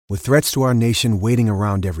With threats to our nation waiting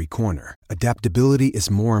around every corner, adaptability is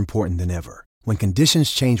more important than ever. When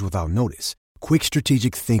conditions change without notice, quick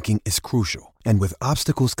strategic thinking is crucial. And with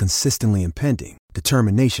obstacles consistently impending,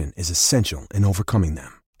 determination is essential in overcoming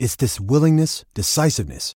them. It's this willingness,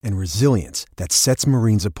 decisiveness, and resilience that sets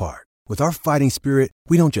Marines apart. With our fighting spirit,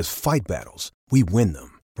 we don't just fight battles, we win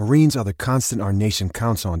them. Marines are the constant our nation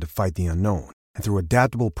counts on to fight the unknown. And through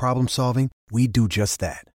adaptable problem solving, we do just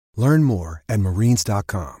that. Learn more at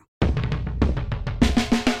marines.com.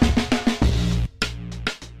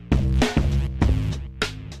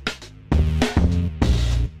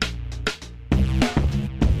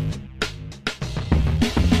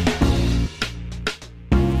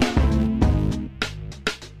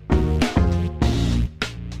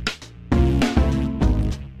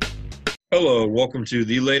 Hello, welcome to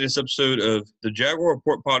the latest episode of the Jaguar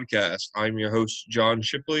Report Podcast. I'm your host, John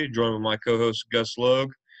Shipley, joined with my co-host, Gus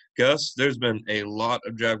Logue. Gus, there's been a lot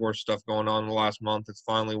of Jaguar stuff going on in the last month. It's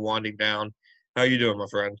finally winding down. How you doing, my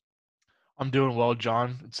friend? I'm doing well,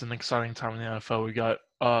 John. It's an exciting time in the NFL. We got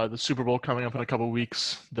the Super Bowl coming up in a couple of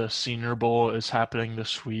weeks. The Senior Bowl is happening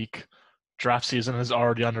this week. Draft season is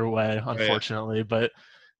already underway, unfortunately. But,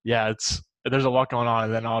 yeah, there's a lot going on.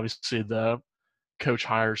 And then, obviously, the coach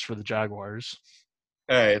hires for the Jaguars.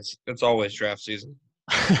 Hey, it's always draft season.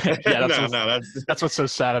 That's what's so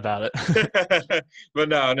sad about it. But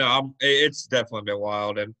no, it's definitely been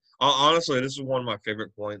wild. And honestly, this is one of my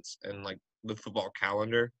favorite points in the football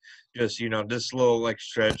calendar. Just this little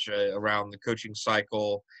stretch around the coaching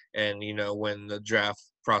cycle, and when the draft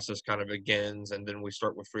process kind of begins, and then we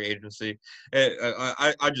start with free agency.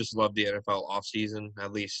 I just love the NFL offseason,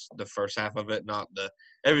 at least the first half of it, not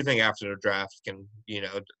everything after the draft can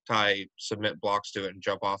submit blocks to it and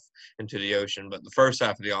jump off into the ocean, but the first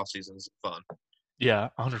half of the offseason is fun. Yeah,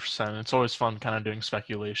 100%. It's always fun kind of doing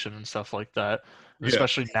speculation and stuff like that,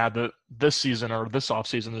 especially now that this season or this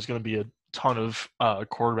offseason there's going to be a ton of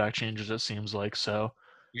quarterback changes, it seems like. So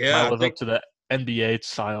might live up to the NBA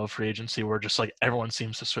style free agency where just everyone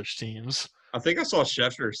seems to switch teams. I think I saw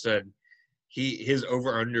Schefter said his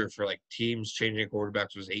over-under for teams changing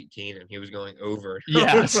quarterbacks was 18, and he was going over.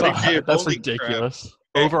 Yeah, that's ridiculous.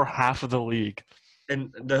 Crap. Over half of the league.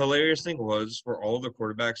 And the hilarious thing was, for all the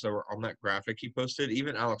quarterbacks that were on that graphic he posted,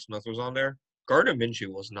 even Alex Smith was on there. Gardner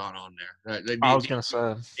Minshew was not on there. I was going to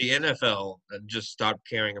say. The NFL just stopped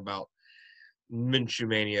caring about Minshew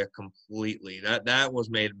mania completely. That was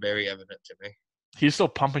made very evident to me. He's still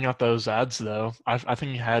pumping out those ads, though. I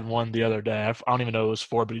think he had one the other day. I don't even know what it was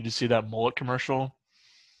for, but did you see that mullet commercial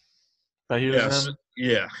that he was in?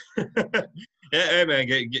 Yeah. Hey, man,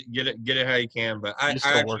 get it how you can. But I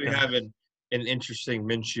actually have an interesting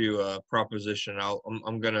Minshew proposition.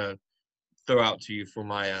 I'm gonna throw out to you for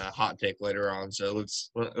my hot take later on. So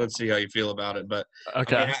let's see how you feel about it. But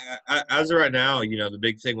okay, as of right now, the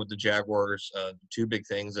big thing with the Jaguars, two big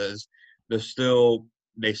things is they still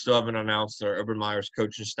haven't announced their Urban Meyer's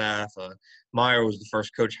coaching staff. Meyer was the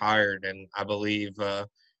first coach hired, and I believe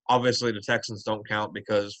obviously the Texans don't count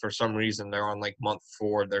because for some reason they're on month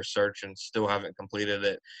 4 of their search and still haven't completed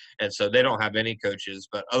it, and so they don't have any coaches.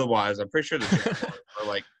 But otherwise, I'm pretty sure the Jaguars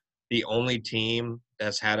are the only team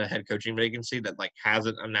that's had a head coaching vacancy that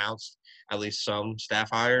hasn't announced at least some staff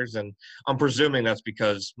hires. And I'm presuming that's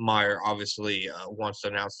because Meyer obviously wants to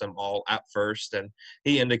announce them all at first. And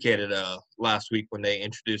he indicated last week when they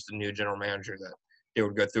introduced the new general manager that they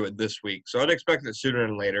would go through it this week. So I'd expect it sooner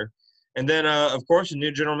than later. And then, of course, the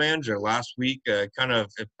new general manager last week, it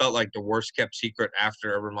felt like the worst kept secret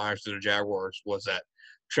after Urban Meyer to the Jaguars was that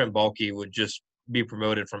Trent Baalke would just be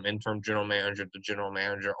promoted from interim general manager to general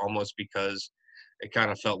manager, almost because it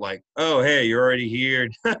kind of felt like, oh, hey, you're already here.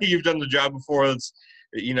 You've done the job before. It's,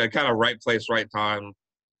 kind of right place, right time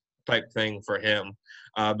type thing for him.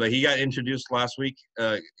 But he got introduced last week.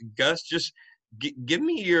 Gus, just give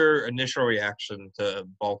me your initial reaction to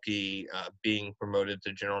Baalke being promoted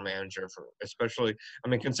to general manager, especially,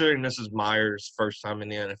 considering this is Meyer's first time in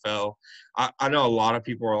the NFL. I know a lot of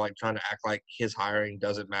people are trying to act like his hiring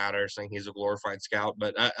doesn't matter, saying he's a glorified scout.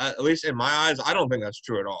 But at least in my eyes, I don't think that's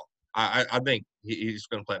true at all. I think he's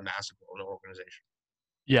going to play a massive role in the organization.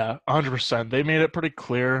 Yeah, 100%. They made it pretty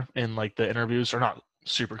clear in the interviews, or not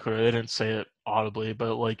super clear. They didn't say it audibly,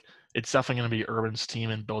 but it's definitely going to be Urban's team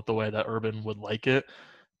and built the way that Urban would like it.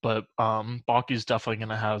 But Baalke's definitely going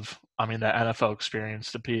to have, that NFL experience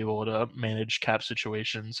to be able to manage cap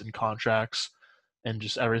situations and contracts and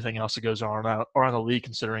just everything else that goes on around the league,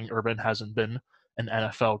 considering Urban hasn't been an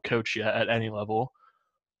NFL coach yet at any level.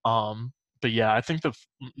 But yeah, I think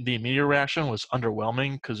the immediate reaction was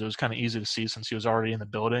underwhelming because it was kind of easy to see since he was already in the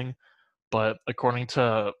building. But according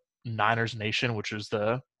to Niners Nation, which is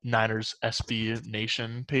the Niners SB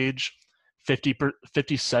Nation page,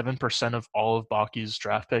 57% of all of Baalke's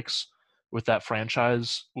draft picks with that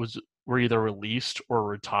franchise were either released or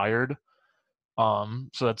retired.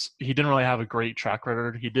 So he didn't really have a great track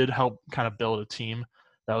record. He did help kind of build a team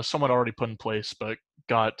that was somewhat already put in place, but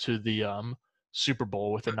got to the Super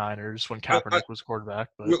Bowl with the Niners when Kaepernick was quarterback.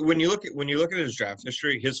 But when you look at his draft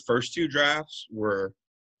history, his first 2 drafts were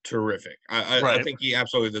terrific. I think he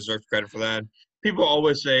absolutely deserves credit for that. People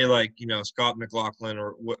always say, like, Scott McLaughlin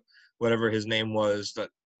or whatever his name was, that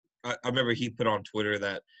I remember he put on Twitter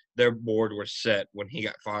that their board was set when he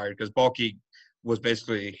got fired because Baalke was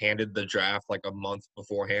basically handed the draft like a month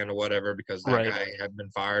beforehand or whatever because that guy had been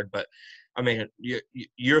fired. But I mean,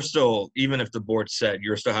 you're still, even if the board's set,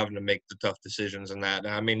 you're still having to make the tough decisions in that.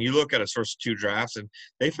 I mean, you look at his first 2 drafts and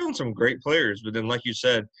they found some great players, but then like you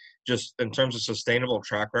said, just in terms of sustainable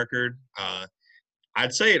track record,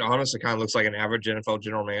 I'd say it honestly kind of looks like an average NFL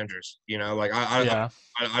general managers. Like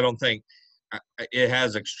I don't think it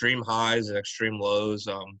has extreme highs and extreme lows.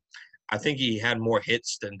 I think he had more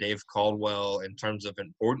hits than Dave Caldwell in terms of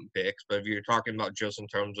important picks. But if you're talking about just in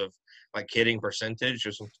terms of like hitting percentage,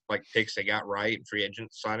 just like picks they got right, free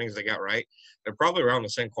agent signings they got right, they're probably around the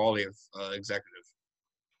same quality of executive.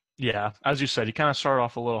 Yeah, as you said, he kind of started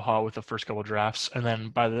off a little hot with the first couple drafts, and then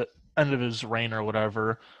by the end of his reign or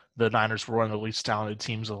whatever, the Niners were one of the least talented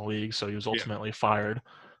teams in the league, so he was ultimately fired.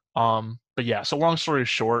 But yeah, so long story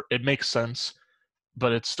short, it makes sense,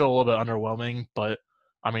 but it's still a little bit underwhelming. But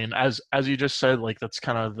I mean, as you just said, like that's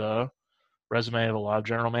kind of the resume of a lot of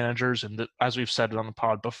general managers, and as we've said it on the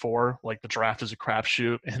pod before, like the draft is a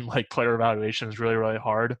crapshoot, and like player evaluation is really, really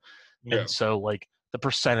hard. Yeah. And so like the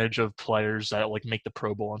percentage of players that like make the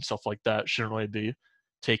Pro Bowl and stuff like that shouldn't really be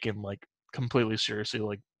taken like completely seriously,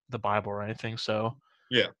 like the Bible or anything. So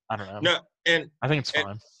yeah, I don't know. No, and I think it's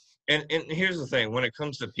fine. And here's the thing: when it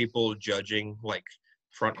comes to people judging like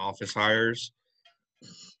front office hires,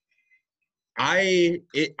 I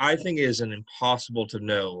think it is an impossible to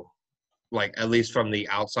know, like at least from the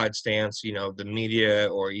outside stance, the media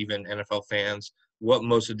or even NFL fans, what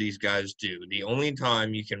most of these guys do. The only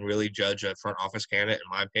time you can really judge a front office candidate,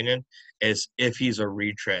 in my opinion, is if he's a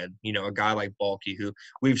retread, a guy like Baalke, who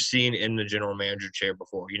we've seen in the general manager chair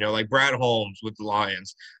before, like Brad Holmes with the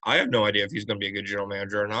Lions. I have no idea if he's going to be a good general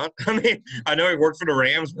manager or not. I mean, I know he worked for the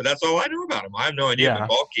Rams, but that's all I know about him. I have no idea. Yeah.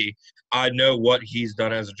 But Baalke, I know what he's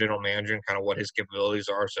done as a general manager and kind of what his capabilities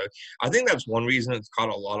are. So I think that's one reason it's caught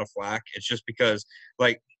a lot of flack. It's just because,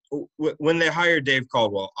 like, when they hired Dave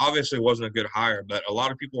Caldwell, obviously it wasn't a good hire, but a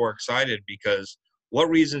lot of people were excited because what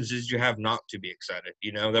reasons did you have not to be excited?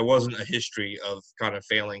 There wasn't a history of kind of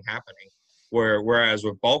failing happening. Whereas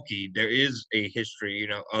with Baalke, there is a history,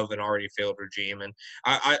 of an already failed regime. And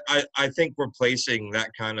I think replacing that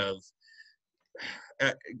kind of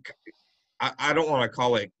I don't want to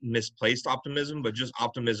call it misplaced optimism, but just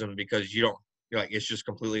optimism because it's just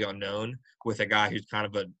completely unknown with a guy who's kind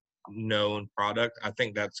of a known product. I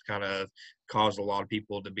think that's kind of caused a lot of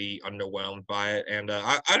people to be underwhelmed by it. And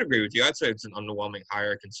I'd agree with you. I'd say it's an underwhelming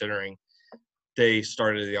hire considering they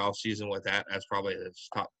started the offseason with that as probably his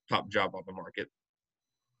top job on the market.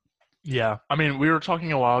 Yeah. I mean, we were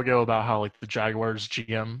talking a while ago about how like the Jaguars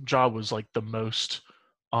GM job was like the most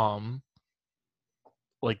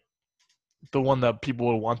like the one that people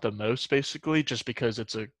would want the most, basically, just because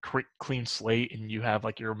it's a clean slate and you have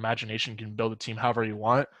like your imagination can build a team however you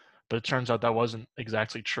want. But it turns out that wasn't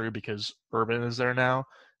exactly true because Urban is there now.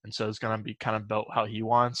 And so it's going to be kind of built how he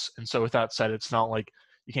wants. And so with that said, it's not like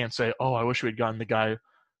you can't say, oh, I wish we had gotten the guy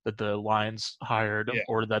that the Lions hired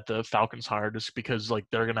or that the Falcons hired, just because like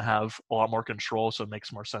they're going to have a lot more control. So it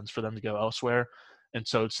makes more sense for them to go elsewhere. And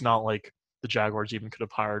so it's not like the Jaguars even could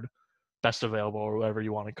have hired best available or whatever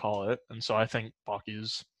you want to call it. And so I think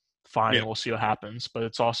Baalke's fine and we'll see what happens. But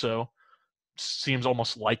it's also seems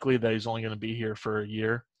almost likely that he's only going to be here for a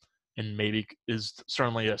year and maybe is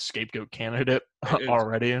certainly a scapegoat candidate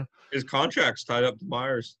already. His contract's tied up to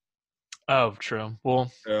Myers. Oh, true. Well,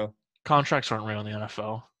 contracts aren't real in the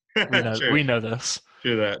NFL. We know this.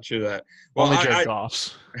 True that. Well, only Jared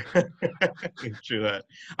Goff's. True that.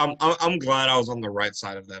 I'm glad I was on the right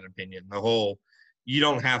side of that opinion. The whole you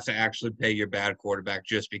don't have to actually pay your bad quarterback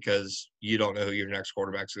just because you don't know who your next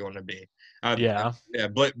quarterback's going to be.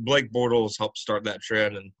 Blake Bortles helped start that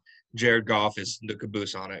trend, and Jared Goff is the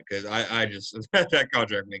caboose on it because I just that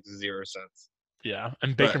contract makes zero sense. Yeah,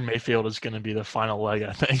 and Baker Mayfield is going to be the final leg,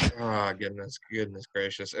 I think. Oh, goodness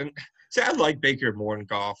gracious. And see, I like Baker more than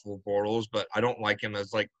Goff or Bortles, but I don't like him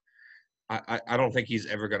as like I don't think he's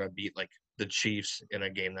ever going to beat like the Chiefs in a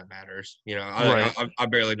game that matters. You know, Right. I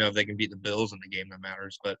barely know if they can beat the Bills in the game that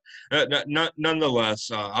matters, but nonetheless,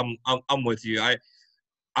 I'm with you.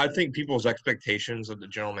 I think people's expectations of the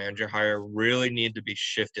general manager hire really need to be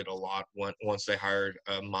shifted a lot once they hired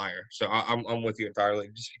Meyer. So I'm with you entirely,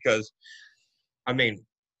 just because, I mean,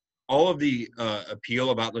 all of the appeal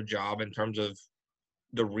about the job in terms of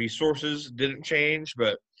the resources didn't change,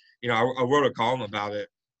 but you know, I wrote a column about it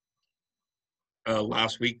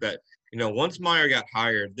last week that, you know, once Meyer got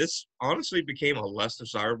hired, this honestly became a less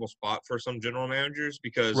desirable spot for some general managers,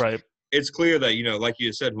 because Right. it's clear that, you know, like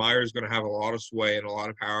you said, Meyer is going to have a lot of sway and a lot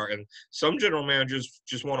of power. And some general managers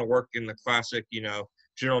just want to work in the classic, you know,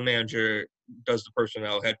 general manager does the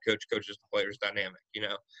personnel, head coach coaches the players dynamic, you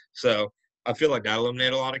know. So I feel like that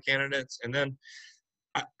eliminated a lot of candidates. And then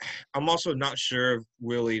I'm also not sure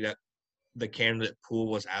really that the candidate pool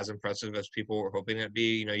was as impressive as people were hoping it'd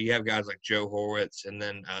be. You know, you have guys like Joe Horowitz, and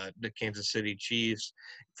then the Kansas City Chiefs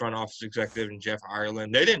front office executive, and Jeff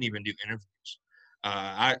Ireland. They didn't even do interviews.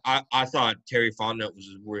 I thought Terry Fontenot was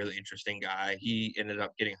a really interesting guy. He ended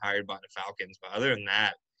up getting hired by the Falcons, but other than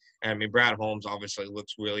that, I mean, Brad Holmes obviously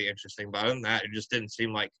looks really interesting, but other than that, it just didn't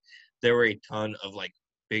seem like there were a ton of like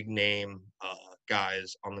big name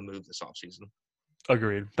guys on the move this offseason.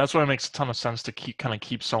 Agreed. That's why it makes a ton of sense to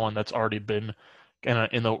keep someone that's already been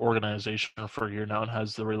in the organization for a year now and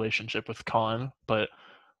has the relationship with Colin. But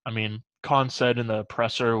I mean, Colin said in the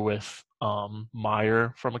presser with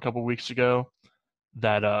Meyer from a couple weeks ago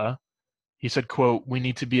that he said, quote, "We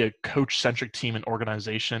need to be a coach-centric team and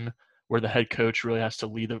organization where the head coach really has to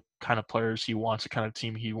lead the kind of players he wants, the kind of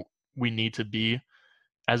team we need to be,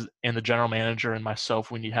 and the general manager and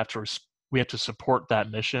myself, we have to support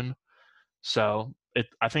that mission." So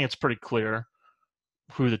I think it's pretty clear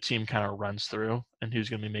who the team kind of runs through and who's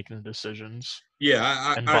going to be making the decisions.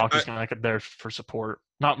 Yeah, And Baalke's going to be there for support,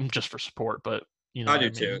 not just for support, but you know I what do I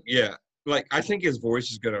mean. too. Yeah, like I think his voice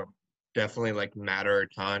is gonna definitely like matter a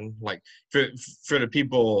ton. Like for the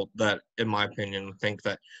people that, in my opinion, think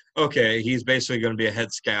that okay, he's basically gonna be a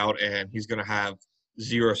head scout and he's gonna have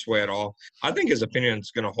zero sway at all. I think his opinion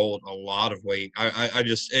is gonna hold a lot of weight. I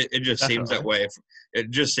just it just seems that Definitely. way. It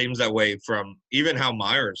just seems that way from even how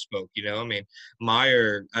Meyer spoke. You know, I mean,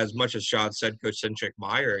 Meyer, as much as Shad said coach centric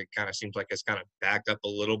Meyer, it kind of seems like it's kind of backed up a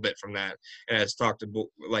little bit from that, and has talked about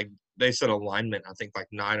like they said alignment, I think like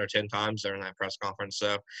 9 or 10 times during that press conference.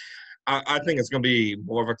 So I think it's going to be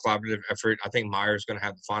more of a collaborative effort. I think Meyer's going to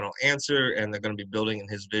have the final answer, and they're going to be building in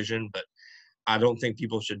his vision. But I don't think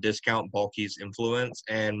people should discount Baalke's influence,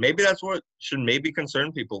 and maybe that's what should maybe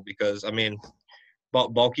concern people, because I mean,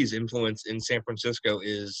 Baalke's influence in San Francisco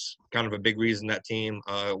is kind of a big reason that team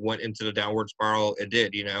went into the downward spiral it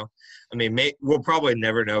did, you know. I mean, we'll probably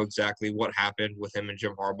never know exactly what happened with him and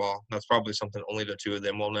Jim Harbaugh. That's probably something only the two of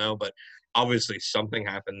them will know, but obviously something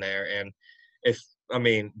happened there. And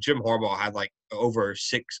Jim Harbaugh had like over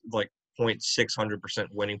 0.600%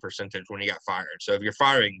 winning percentage when he got fired. So if you're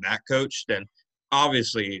firing that coach, then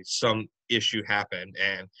obviously some issue happened.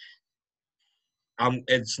 And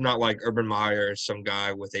it's not like Urban Meyer is some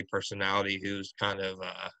guy with a personality who's kind of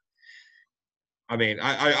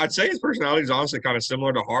I'd say his personality is honestly kind of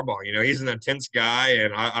similar to Harbaugh. You know, he's an intense guy,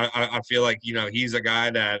 and I feel like, you know, he's a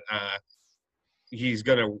guy that he's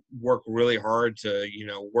going to work really hard to, you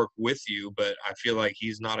know, work with you. But I feel like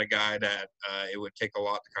he's not a guy that it would take a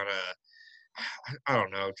lot to kind of, I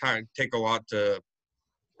don't know, take a lot to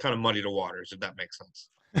kind of muddy the waters, if that makes sense.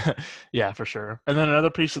 Yeah, for sure. And then another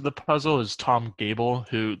piece of the puzzle is Tom Gable,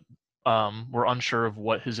 who we're unsure of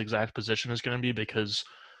what his exact position is going to be because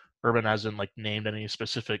Urban hasn't like named any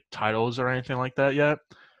specific titles or anything like that yet.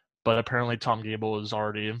 But apparently Tom Gable is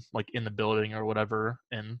already like in the building or whatever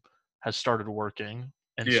and has started working.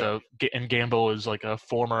 And Yeah. so Gamble is like a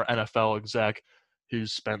former NFL exec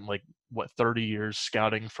who's spent like 30 years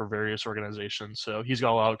scouting for various organizations. So he's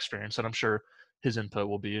got a lot of experience, and I'm sure his input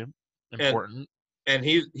will be important. And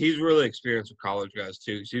he's really experienced with college guys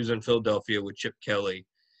too. So he was in Philadelphia with Chip Kelly,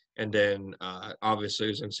 and then obviously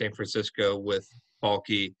he was in San Francisco with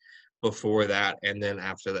Baalke before that, and then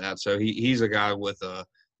after that. So he's a guy with a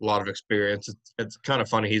lot of experience. It's kind of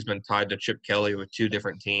funny. He's been tied to Chip Kelly with two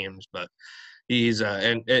different teams, but he's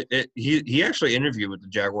he actually interviewed with the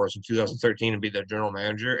Jaguars in 2013 to be their general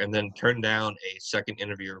manager, and then turned down a second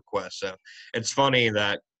interview request. So it's funny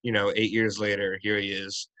that, you know, 8 years later, here he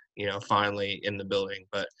is, you know, finally in the building.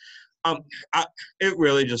 But it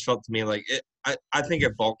really just felt to me like I think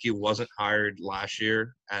if Baalke wasn't hired last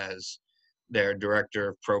year as their director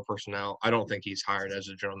of pro personnel, I don't think he's hired as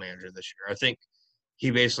a general manager this year. I think he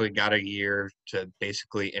basically got a year to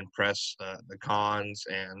basically impress the Khans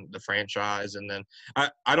and the franchise. And then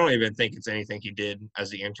I don't even think it's anything he did as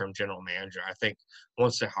the interim general manager. I think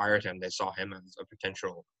once they hired him, they saw him as a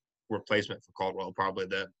potential replacement for Caldwell probably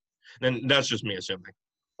then. And that's just me assuming.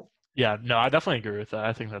 Yeah, no, I definitely agree with that.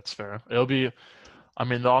 I think that's fair. It'll be, I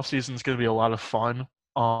mean, the offseason is going to be a lot of fun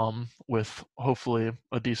with hopefully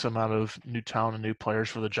a decent amount of new talent and new players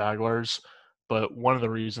for the Jaguars. But one of the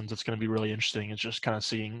reasons it's going to be really interesting is just kind of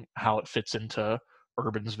seeing how it fits into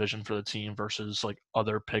Urban's vision for the team versus like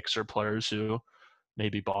other picks or players who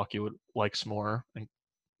maybe Baalke would likes more. And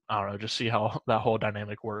I don't know, just see how that whole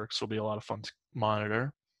dynamic works will be a lot of fun to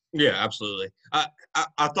monitor. Yeah, absolutely. I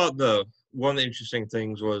thought the one of the interesting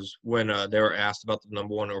things was when they were asked about the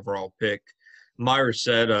number 1 overall pick. Meyer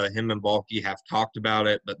said him and Baalke have talked about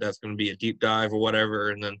it, but that's going to be a deep dive or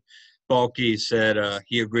whatever. And then Baalke said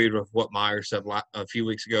he agreed with what Meyer said a few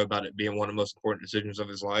weeks ago about it being one of the most important decisions of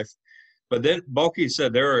his life. But then Baalke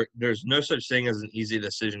said there's no such thing as an easy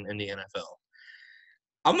decision in the NFL.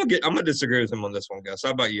 I'm gonna disagree with him on this one, Gus.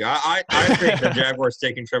 How about you? I think the Jaguars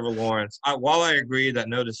taking Trevor Lawrence. While I agree that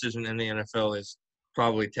no decision in the NFL is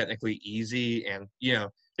probably technically easy, and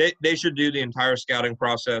they should do the entire scouting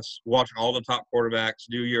process, watch all the top quarterbacks,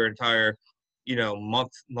 do your entire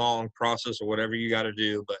month-long process or whatever you got to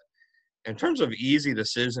do. But in terms of easy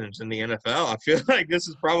decisions in the NFL, I feel like this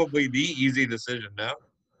is probably the easy decision now.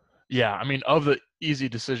 Yeah, I mean, of the easy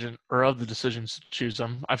decision or of the decisions to choose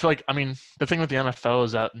them, I feel like, I mean, the thing with the NFL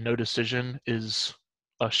is that no decision is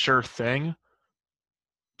a sure thing.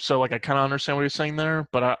 So, like, I kind of understand what you're saying there,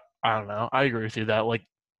 but I don't know. I agree with you that, like,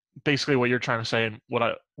 basically what you're trying to say and what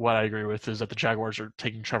I agree with is that the Jaguars are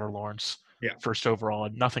taking Trevor Lawrence first overall,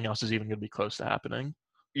 and nothing else is even going to be close to happening.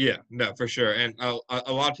 Yeah, no, for sure. And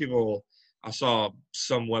a lot of people, I saw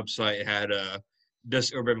some website had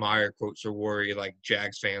this Urban Meyer quotes are worry like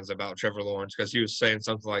Jags fans about Trevor Lawrence because he was saying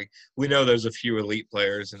something like, "We know there's a few elite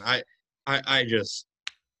players," and I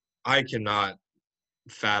cannot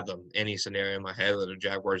fathom any scenario in my head that the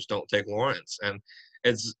Jaguars don't take Lawrence, and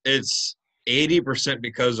it's 80%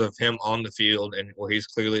 because of him on the field and where he's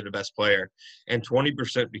clearly the best player, and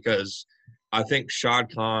 20% because I think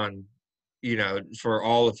Shad Khan, for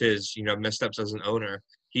all of his missteps as an owner,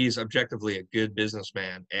 he's objectively a good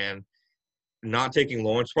businessman, and not taking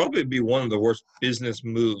Lawrence probably be one of the worst business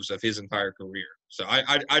moves of his entire career. So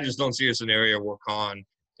I just don't see a scenario where Khan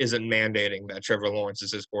isn't mandating that Trevor Lawrence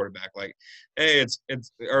is his quarterback. Like, hey, it's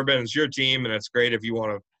Urban, it's your team, and it's great if you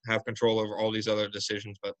want to have control over all these other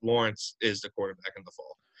decisions, but Lawrence is the quarterback in the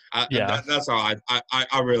fall. That's how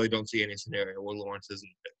I really don't see any scenario where Lawrence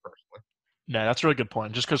isn't fit personally. Yeah, that's a really good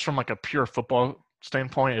point. Just because from like a pure football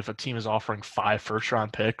standpoint, if a team is offering 5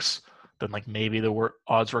 first-round picks, then like maybe the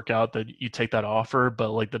odds work out that you take that offer.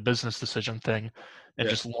 But like the business decision thing, and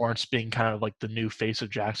just Lawrence being kind of like the new face of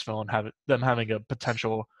Jacksonville and them having a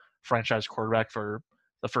potential franchise quarterback for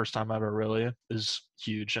the first time ever really is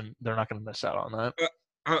huge, and they're not going to miss out on that.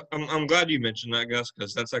 I'm glad you mentioned that, Gus,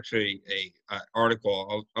 because that's actually a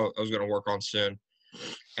article I was going to work on soon,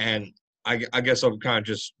 and I guess I'll kind of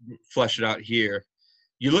just flesh it out here.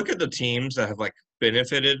 You look at the teams that have like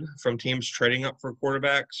benefited from teams trading up for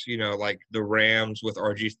quarterbacks, like the Rams with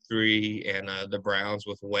RG3 and the Browns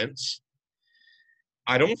with Wentz.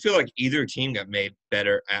 I don't feel like either team got made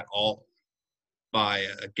better at all by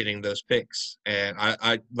getting those picks. And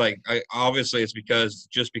I obviously it's because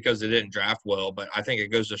they didn't draft well, but I think it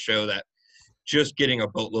goes to show that just getting a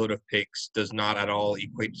boatload of picks does not at all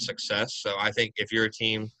equate to success. So I think if you're a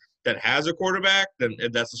team that has a quarterback, then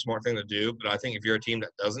that's a smart thing to do. But I think if you're a team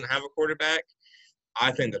that doesn't have a quarterback,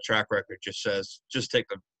 I think the track record just says just take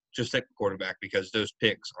the quarterback because those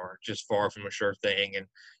picks are just far from a sure thing, and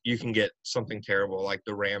you can get something terrible like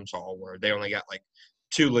the Rams haul where they only got like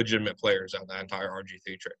 2 legitimate players out of that entire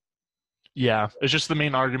RG3 trade. Yeah, it's just the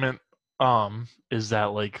main argument is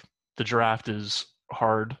that like the draft is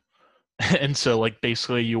hard. And so, like,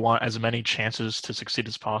 basically you want as many chances to succeed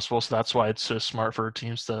as possible. So that's why it's so smart for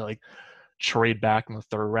teams to, like, trade back in the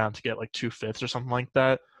 3rd round to get, like, 2 fifths or something like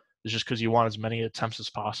that. It's just because you want as many attempts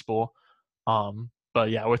as possible.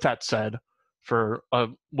 But, yeah, with that said, for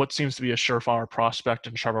what seems to be a surefire prospect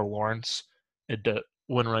in Trevor Lawrence, it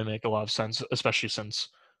wouldn't really make a lot of sense, especially since,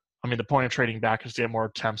 I mean, the point of trading back is to get more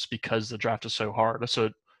attempts because the draft is so hard.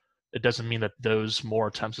 So it doesn't mean that those more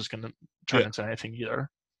attempts is going to turn into anything either.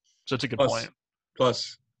 So it's a good point.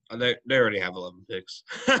 Plus, they already have 11 picks.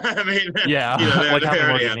 I mean, yeah, they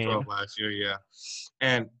already had 12 last year, yeah.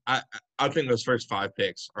 And I think those first 5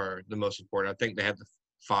 picks are the most important. I think they had the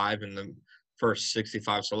 5 in the first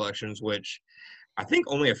 65 selections, which I think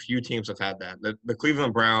only a few teams have had that. The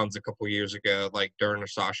Cleveland Browns a couple years ago, like during the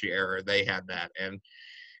Sashi era, they had that. And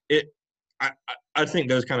I think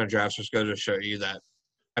those kind of drafts just go to show you that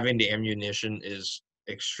having the ammunition is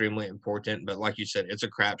extremely important. But like you said, it's a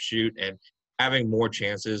crapshoot, and having more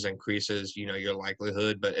chances increases, your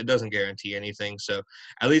likelihood, but it doesn't guarantee anything. So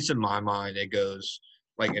at least in my mind, it goes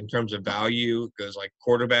like in terms of value, it goes like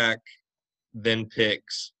quarterback, then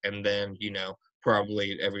picks, and then,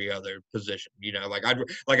 probably every other position.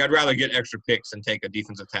 I'd rather get extra picks and take a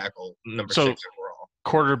defensive tackle number So 6 overall.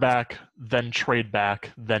 quarterback, then trade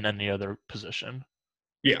back, then any other position.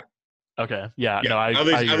 Yeah. Okay. Yeah. Yeah. No, I at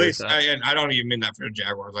agree least, with that. and I don't even mean that for the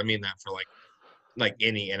Jaguars. I mean that for like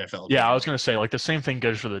any NFL team. Yeah, I was gonna say like the same thing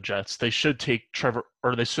goes for the Jets. They should take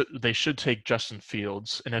they should take Justin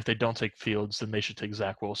Fields, and if they don't take Fields, then they should take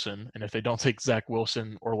Zach Wilson, and if they don't take Zach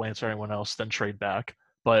Wilson or Lance or anyone else, then trade back.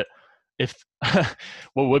 But if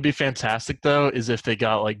what would be fantastic though is if they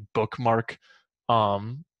got like bookmark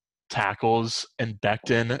tackles and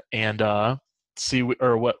Becton and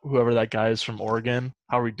whoever that guy is from Oregon.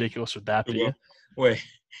 How ridiculous would that be? Wait,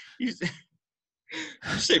 you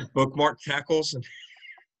say bookmark tackles?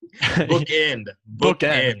 Bookmark.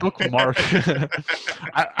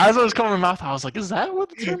 As I was coming in my mouth, I was like, "Is that what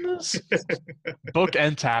the term is?"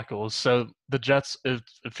 Bookend tackles. So the Jets, I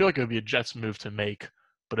feel like it would be a Jets move to make.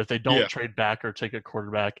 But if they don't trade back or take a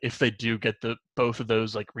quarterback, if they do get both of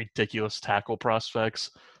those like ridiculous tackle prospects,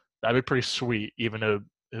 that'd be pretty sweet. Even though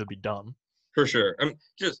it would be dumb. For sure.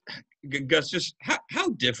 Gus, how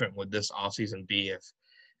different would this offseason be if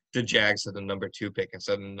the Jags had the number 2 pick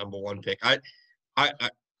instead of the number 1 pick? I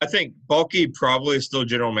think Baalke probably is still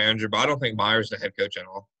general manager, but I don't think Meyer's the head coach at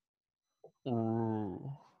all.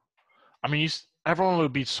 Ooh. I mean, everyone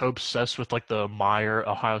would be so obsessed with like the Meyer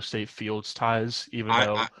Ohio State Fields ties, even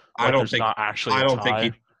though there's not actually a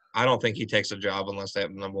tie. I don't think he takes a job unless they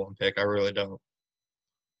have the number 1 pick. I really don't.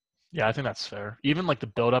 Yeah, I think that's fair. Even like the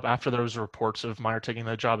build-up after there was reports of Meyer taking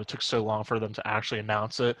the job, it took so long for them to actually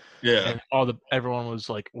announce it. Yeah. And everyone was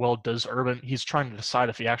like, "Well, does Urban? He's trying to decide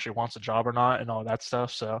if he actually wants a job or not, and all that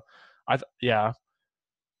stuff." So, I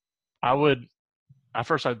would. At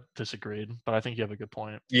first, I disagreed, but I think you have a good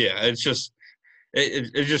point. Yeah, it's just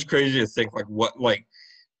crazy to think like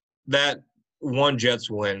that one Jets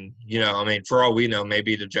win. For all we know,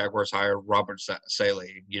 maybe the Jaguars hire Robert Saleh,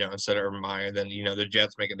 instead of Urban Meyer. Then the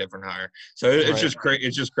Jets make a different hire. So it's just crazy.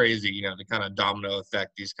 It's just crazy, the kind of domino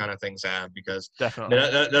effect these kind of things have. Because definitely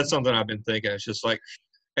that's something I've been thinking. It's just like,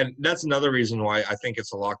 and that's another reason why I think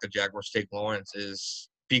it's a lock the Jaguars take Lawrence is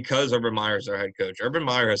because Urban Meyer is their head coach. Urban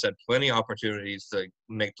Meyer has had plenty of opportunities to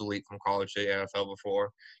make the leap from college to the NFL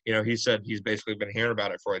before. He said he's basically been hearing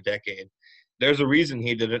about it for a decade. There's a reason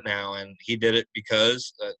he did it now, and he did it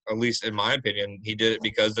because, at least in my opinion, he did it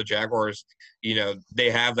because the Jaguars,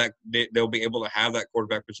 they have that they'll be able to have that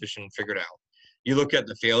quarterback position figured out. You look at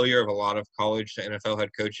the failure of a lot of college to NFL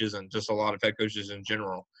head coaches and just a lot of head coaches in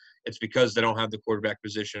general. It's because they don't have the quarterback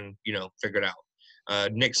position, figured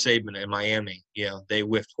out. Nick Saban in Miami, they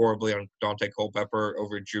whiffed horribly on Dante Culpepper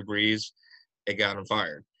over Drew Brees. They got him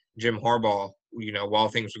fired. Jim Harbaugh, while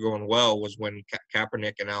things were going well, was when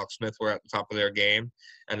Kaepernick and Alex Smith were at the top of their game.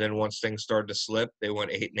 And then once things started to slip, they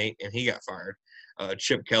went 8-8, and he got fired.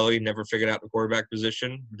 Chip Kelly never figured out the quarterback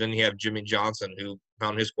position. Then you have Jimmy Johnson, who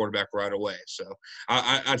found his quarterback right away. So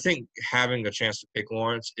I think having a chance to pick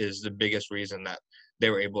Lawrence is the biggest reason that they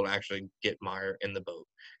were able to actually get Meyer in the boat.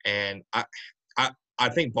 And I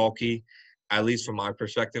think Baalke, at least from my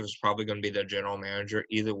perspective, is probably going to be their general manager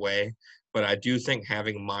either way. But I do think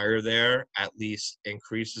having Meyer there at least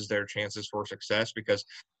increases their chances for success because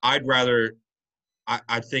I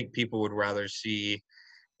think people would rather see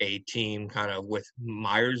a team kind of with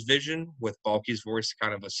Meyer's vision, with Baalke's voice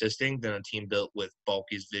kind of assisting, than a team built with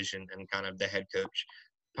Baalke's vision and kind of the head coach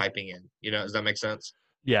piping in. Does that make sense?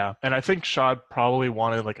 Yeah, and I think Shad probably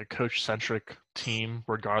wanted like a coach-centric team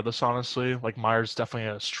regardless, honestly. Like Meyer's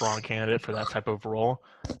definitely a strong candidate for that type of role,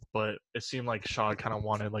 but it seemed like Shad kind of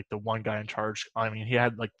wanted like the one guy in charge. I mean, he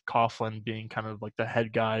had like Coughlin being kind of like the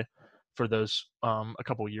head guy for those a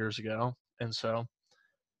couple years ago, and so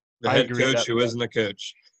the head coach who isn't the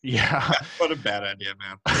coach. Yeah. What a bad idea,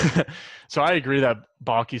 man. So I agree that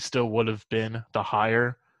Baalke still would have been the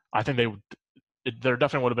hire. I think there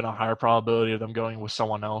definitely would have been a higher probability of them going with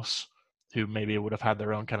someone else who maybe would have had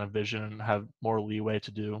their own kind of vision and have more leeway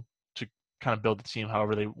to kind of build the team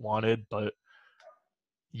however they wanted. But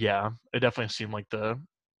yeah, it definitely seemed like the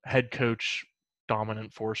head coach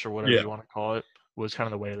dominant force or whatever you want to call it was kind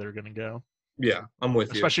of the way they're going to go. Yeah, I'm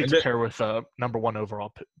with Especially to pair with a number 1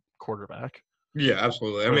 overall quarterback. Yeah,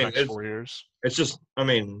 absolutely. for the next 4 years. It's just, I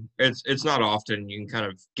mean, it's not often you can kind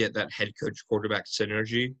of get that head coach quarterback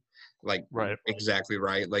synergy, like Right. exactly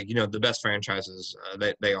right. Like, you know, the best franchises,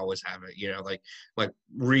 they always have it. You know, like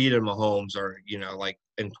Reed and Mahomes are, you know, like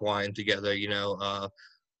entwined together. You know,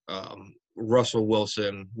 Russell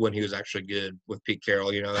Wilson when he was actually good with Pete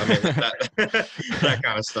Carroll. You know, I mean, like that that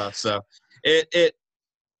kind of stuff. So it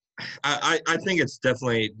I think it's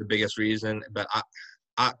definitely the biggest reason, but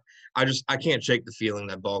I I can't shake the feeling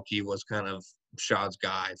that Baalke was kind of Shad's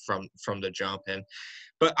guy from the jump.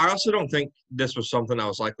 But I also don't think this was something that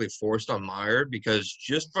was likely forced on Meyer, because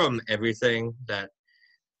just from everything that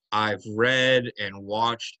I've read and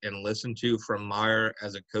watched and listened to from Meyer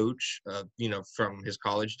as a coach, you know, from his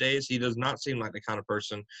college days, he does not seem like the kind of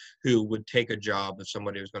person who would take a job if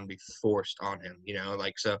somebody was going to be forced on him, you know,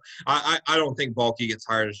 like, so I don't think Baalke gets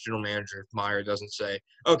hired as general manager if Meyer doesn't say,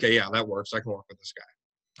 okay, yeah, that works. I can work with this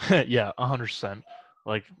guy. Yeah, 100%.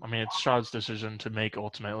 Like, I mean, it's Shad's decision to make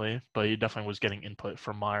ultimately, but he definitely was getting input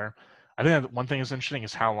from Meyer. I think that one thing that's interesting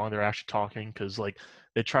is how long they're actually talking, because like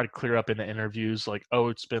they try to clear up in the interviews, like, oh,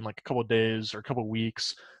 it's been like a couple of days or a couple of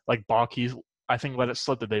weeks. Like Baalke, I think, let it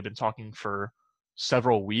slip that they've been talking for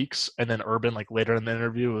several weeks, and then Urban, like later in the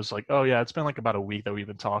interview, was like, oh yeah, it's been like about a week that we've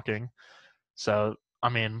been talking. So I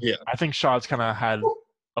mean, Yeah. I think Shad's kind of had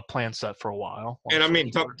a plan set for a while. And I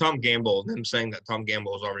mean, Tom Gamble, them saying that Tom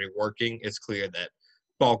Gamble is already working, it's clear that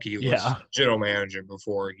Baalke was Yeah. general manager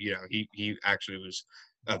before, you know, he actually was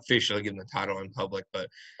officially given the title in public. But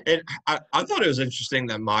and I thought it was interesting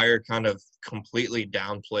that Meyer kind of completely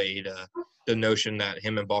downplayed the notion that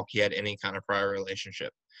him and Baalke had any kind of prior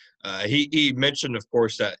relationship. He mentioned, of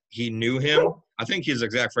course, that he knew him. I think his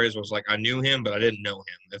exact phrase was like, "I knew him, but I didn't know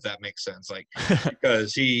him," if that makes sense. Like,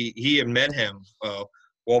 because he had met him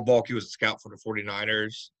while Baalke was a scout for the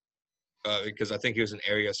 49ers, because I think he was an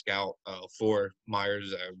area scout for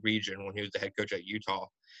Meyer's region when he was the head coach at Utah.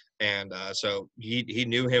 And so he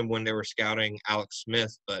knew him when they were scouting Alex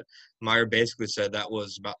Smith, but Meyer basically said that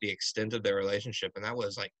was about the extent of their relationship, and that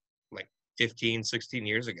was like 15, 16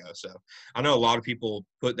 years ago. So I know a lot of people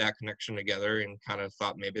put that connection together and kind of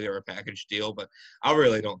thought maybe they were a package deal, but I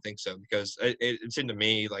really don't think so, because it seemed to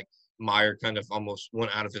me like Meyer kind of almost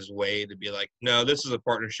went out of his way to be like, no, this is a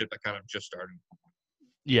partnership that kind of just started.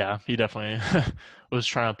 Yeah, he definitely was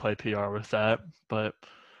trying to play PR with that, but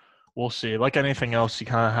we'll see. Like anything else, you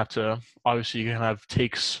kind of have to, obviously, you can have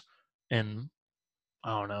takes and,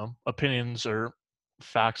 I don't know, opinions or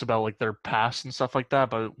facts about like their past and stuff like that,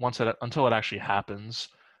 but until it actually happens,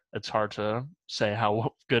 it's hard to say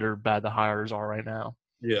how good or bad the hires are right now.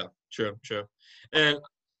 Yeah, true. And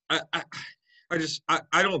I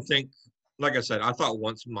don't think, like I said, I thought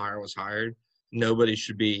once Meyer was hired, nobody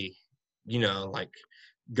should be, you know, like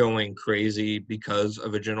going crazy because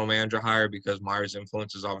of a general manager hire, because Meyer's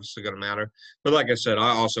influence is obviously going to matter. But like I said, I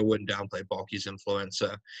also wouldn't downplay Baalke's influence.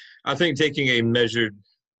 I think taking a measured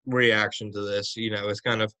reaction to this, you know, is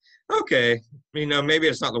kind of, okay, you know, maybe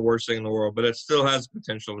it's not the worst thing in the world, but it still has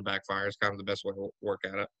potential to backfire. It's kind of the best way to work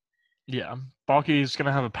at it. Yeah, Baalke is going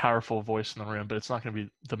to have a powerful voice in the room, but it's not going to be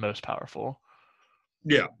the most powerful.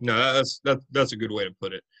 Yeah, no, that's a good way to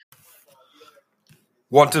put it.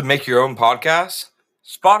 Want to make your own podcast?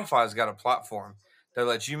 Spotify's got a platform that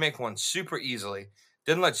lets you make one super easily,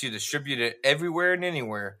 then lets you distribute it everywhere and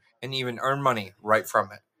anywhere, and even earn money right from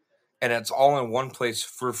it. And it's all in one place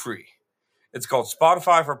for free. It's called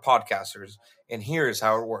Spotify for Podcasters, and here is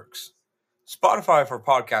how it works. Spotify for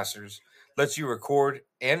Podcasters lets you record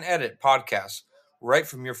and edit podcasts right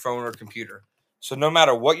from your phone or computer. So no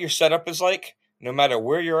matter what your setup is like, no matter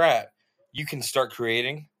where you're at, you can start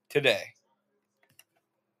creating today.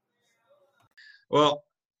 Well,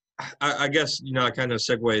 I guess, you know, it kind of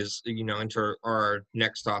segues, you know, into our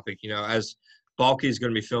next topic. You know, as Baalke is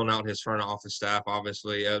going to be filling out his front office staff,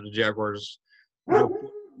 obviously, the Jaguars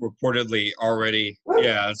reportedly already,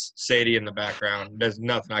 yeah, it's Sadie in the background. There's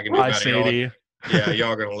nothing I can do Hi, about Sadie. it. Yeah,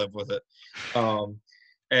 y'all going to live with it.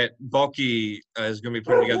 And Baalke is going to be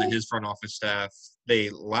putting together his front office staff. They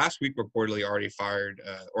last week reportedly already fired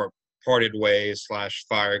or parted ways /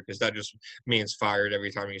 fired, because that just means fired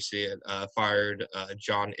every time you see it. Fired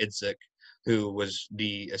John Idzik, who was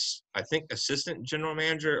the, I think, assistant general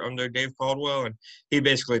manager under Dave Caldwell, and he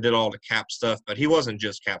basically did all the cap stuff. But he wasn't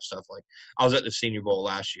just cap stuff. Like, I was at the Senior Bowl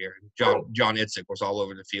last year. John Idzik was all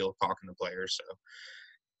over the field talking to players.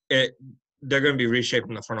 So they're going to be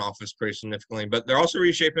reshaping the front office pretty significantly, but they're also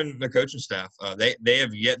reshaping the coaching staff. They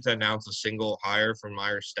have yet to announce a single hire from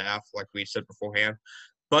Meyer's staff, like we said beforehand.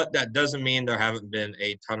 But that doesn't mean there haven't been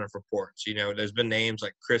a ton of reports. You know, there's been names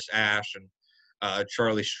like Chris Ash and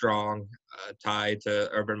Charlie Strong tied to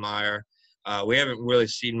Urban Meyer. We haven't really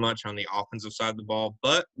seen much on the offensive side of the ball,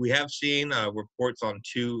 but we have seen reports on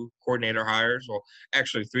 2 coordinator hires, well,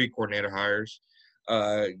 actually 3 coordinator hires.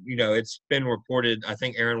 It's been reported, I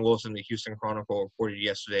think Aaron Wilson, the Houston Chronicle, reported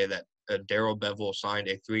yesterday that Darrell Bevell signed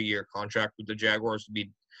a 3-year contract with the Jaguars to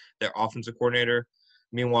be their offensive coordinator.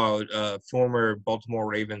 Meanwhile, former Baltimore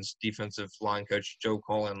Ravens defensive line coach Joe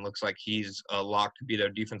Cullen looks like he's locked to be their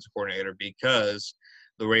defensive coordinator because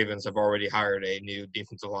the Ravens have already hired a new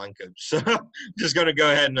defensive line coach. So just going to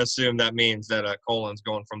go ahead and assume that means that Cullen's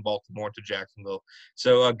going from Baltimore to Jacksonville.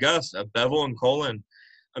 So, Gus, Bevell and Cullen,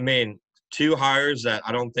 I mean, 2 hires that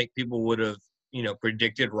I don't think people would have,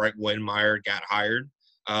 predicted right when Meyer got hired.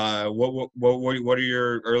 What are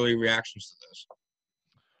your early reactions to this?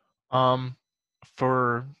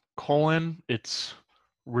 For Colin, it's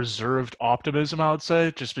reserved optimism, I would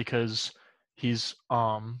say, just because he's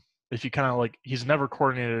if you kind of he's never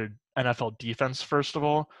coordinated NFL defense. First of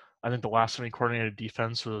all, I think the last time he coordinated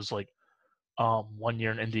defense was 1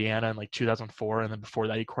 year in Indiana in 2004, and then before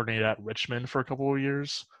that he coordinated at Richmond for a couple of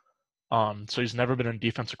years. So he's never been a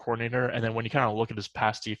defensive coordinator. And then when you kind of look at his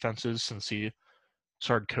past defenses since he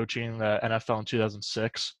started coaching the NFL in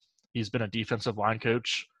 2006, he's been a defensive line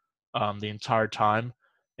coach the entire time.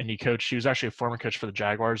 And he was actually a former coach for the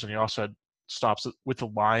Jaguars, and he also had stops with the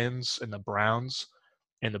Lions and the Browns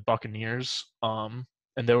and the Buccaneers. And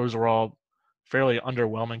those were all fairly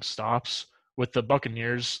underwhelming stops. With the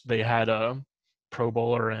Buccaneers, they had a Pro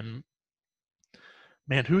Bowler and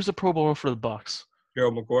who's the Pro Bowler for the Bucs?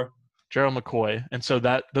 Gerald McCoy. And so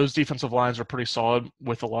those defensive lines were pretty solid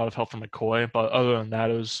with a lot of help from McCoy. But other than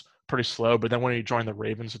that, it was pretty slow. But then when he joined the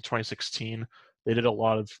Ravens in 2016, they did a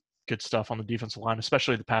lot of good stuff on the defensive line,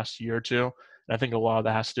 especially the past year or two. And I think a lot of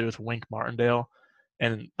that has to do with Wink Martindale.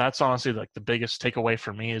 And that's honestly the biggest takeaway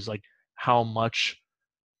for me is how much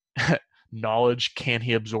knowledge can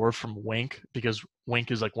he absorb from Wink, because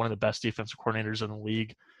Wink is one of the best defensive coordinators in the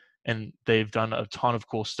league. And they've done a ton of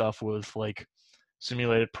cool stuff with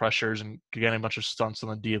simulated pressures and getting a bunch of stunts on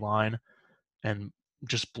the D line and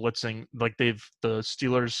just blitzing. The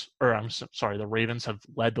Ravens have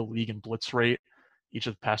led the league in blitz rate each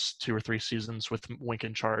of the past 2 or 3 seasons with Wink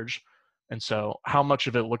in charge. And so how much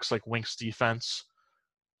of it looks like Wink's defense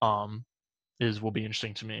will be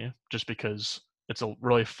interesting to me, just because it's a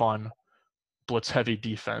really fun blitz heavy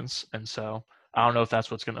defense. And so I don't know if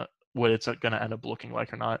that's what it's gonna end up looking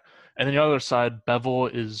like or not. And then the other side,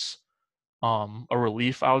 Bevell is a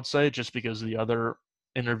relief, I would say, just because the other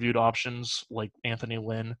interviewed options like Anthony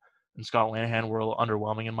Lynn and Scott Linehan were a little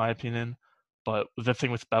underwhelming in my opinion. But the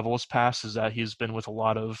thing with Bevell's past is that he's been with a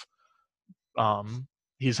lot of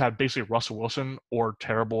he's had basically Russell Wilson or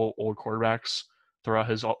terrible old quarterbacks throughout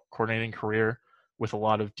his coordinating career with a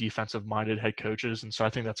lot of defensive-minded head coaches. And so I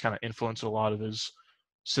think that's kind of influenced a lot of his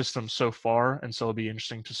system so far. And so it'll be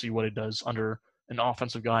interesting to see what he does under an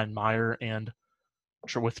offensive guy in Meyer and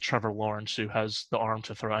with Trevor Lawrence, who has the arm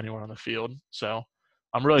to throw anyone on the field. So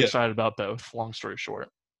I'm really excited about both, long story short.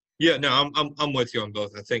 Yeah, no, I'm with you on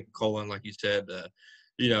both. I think Cullen, like you said,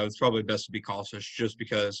 it's probably best to be cautious just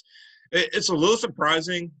because it's a little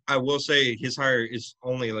surprising. I will say his hire is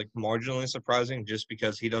only marginally surprising just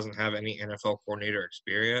because he doesn't have any NFL coordinator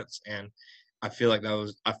experience. And I feel like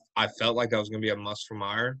I felt like that was going to be a must for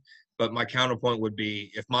Meyer. But my counterpoint would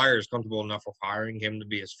be if Meyer is comfortable enough with hiring him to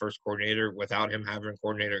be his first coordinator without him having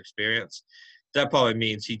coordinator experience, that probably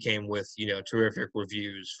means he came with, terrific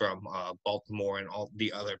reviews from Baltimore and all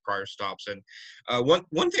the other prior stops. And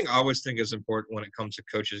one thing I always think is important when it comes to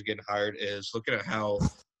coaches getting hired is looking at how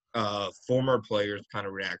former players kind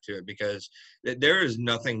of react to it, because there is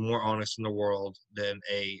nothing more honest in the world than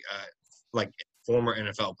a former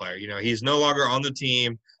NFL player. He's no longer on the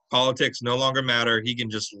team. Politics no longer matter. He can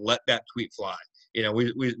just let that tweet fly.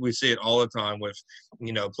 We see it all the time with,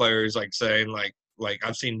 players saying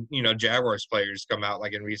I've seen, Jaguars players come out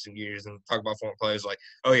in recent years and talk about former players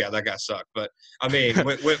oh yeah, that guy sucked. But I mean,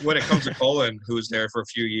 when it comes to Cullen, who was there for a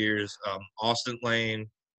few years, Austin Lane,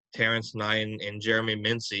 Terrence Knight, and Jeremy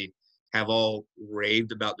Mincey have all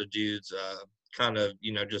raved about the dude's kind of,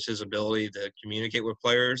 just his ability to communicate with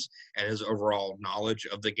players and his overall knowledge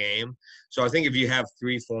of the game. So I think if you have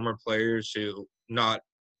 3 former players who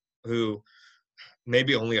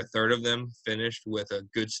maybe only a third of them finished with a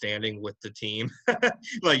good standing with the team,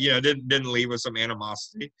 didn't leave with some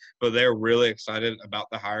animosity, but they're really excited about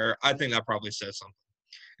the hire, I think that probably says something.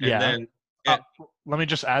 And then let me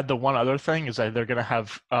just add the one other thing is that they're going to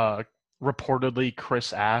have reportedly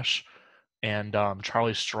Chris Ash and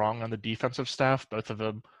Charlie Strong on the defensive staff, both of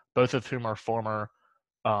whom are former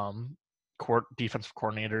defensive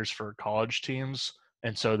coordinators for college teams.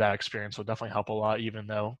 And so that experience will definitely help a lot, even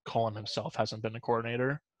though Cullen himself hasn't been a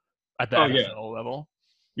coordinator at the Oh yeah, NFL level.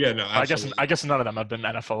 yeah, no, absolutely. I guess none of them have been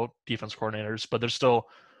NFL defense coordinators, but there's still,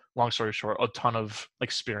 long story short, a ton of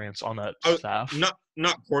experience on that staff.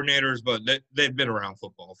 Not coordinators, but they've been around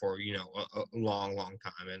football for a long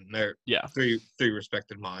time, and they're three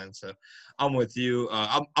respected minds. So I'm with you.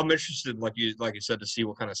 I'm interested, like you said, to see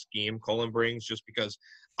what kind of scheme Cullen brings, just because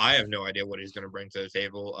I have no idea what he's going to bring to the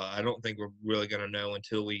table. I don't think we're really going to know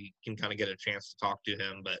until we can kind of get a chance to talk to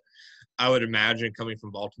him. But I would imagine, coming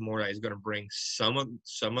from Baltimore, that he's going to bring some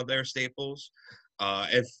of their staples.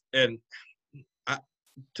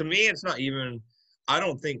 To me, it's not even – I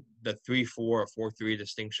don't think the 3-4 or 4-3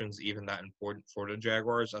 distinction is even that important for the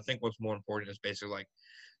Jaguars. I think what's more important is basically like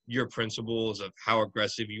your principles of how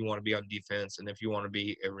aggressive you want to be on defense, and if you want to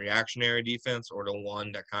be a reactionary defense or the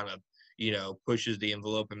one that kind of, pushes the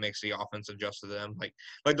envelope and makes the offense adjust to them.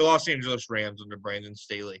 Like the Los Angeles Rams under Brandon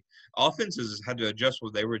Staley. Offenses had to adjust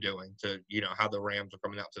what they were doing to, how the Rams are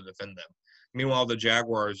coming out to defend them. Meanwhile, the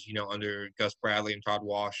Jaguars, under Gus Bradley and Todd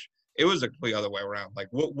Wash, it was the complete other way around. Like,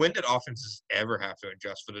 when did offenses ever have to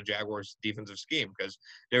adjust for the Jaguars' defensive scheme? Because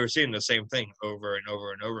they were seeing the same thing over and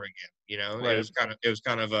over and over again. Right. It was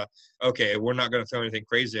kind of a, okay, we're not going to throw anything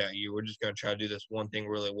crazy at you. We're just going to try to do this one thing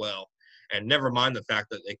really well. And never mind the fact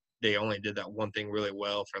that they only did that one thing really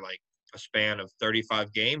well for like a span of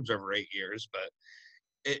 35 games over 8 years. But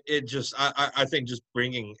it just, I think just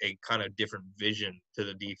bringing a kind of different vision to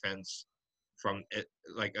the defense, from it,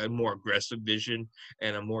 like a more aggressive vision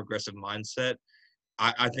and a more aggressive mindset,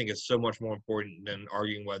 I think it's so much more important than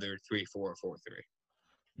arguing whether 3-4 or 4-3.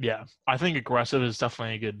 Yeah, I think aggressive is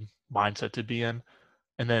definitely a good mindset to be in.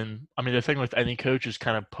 And then, I mean, the thing with any coach is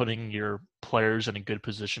kind of putting your players in a good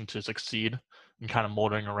position to succeed and kind of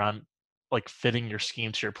molding around, like fitting your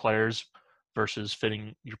scheme to your players versus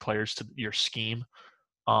fitting your players to your scheme.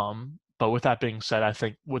 But with that being said, I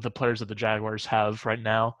think with the players that the Jaguars have right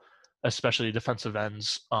now, especially defensive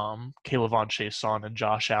ends, Kayvon Chaisson and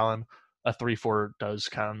Josh Allen, a 3-4 does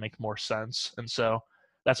kind of make more sense. And so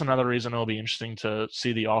that's another reason it'll be interesting to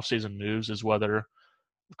see the offseason moves, is whether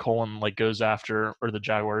Cullen goes after, or the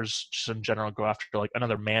Jaguars just in general go after like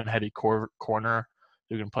another man-heavy corner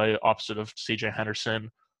who can play opposite of C.J. Henderson,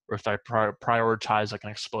 or if they prioritize like an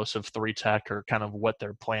explosive 3-tech, or kind of what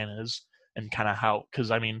their plan is and kind of how. Because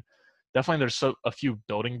I mean, definitely there's a few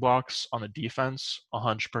building blocks on the defense,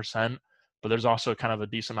 100%, but there's also kind of a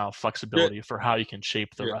decent amount of flexibility for how you can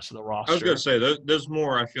shape the rest of the roster. I was going to say, there's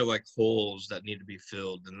more, I feel like, holes that need to be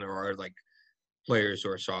filled than there are like players who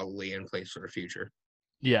are solidly in place for the future.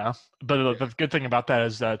 Yeah, but the good thing about that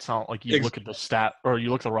is that it's not like you look at the stat, or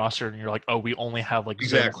you look at the roster and you're like, oh, we only have like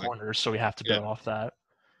 0 corners, so we have to build off that.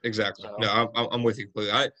 Exactly. So. No, I'm with you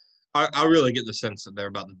completely. I really get the sense that they're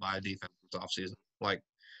about to buy a defense this offseason. Like,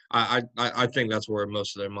 I think that's where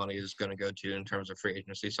most of their money is going to go to in terms of free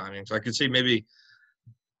agency signings. I could see maybe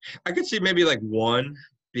like one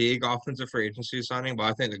big offensive free agency signing, but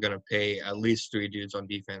I think they're going to pay at least 3 dudes on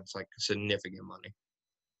defense like significant money.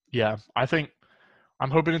 Yeah, I'm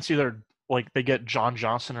hoping it's either like they get John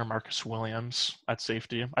Johnson or Marcus Williams at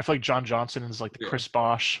safety. I feel like John Johnson is like the Chris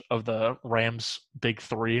Bosh of the Rams' big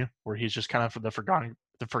 3, where he's just kind of the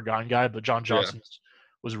forgotten guy. But John Johnson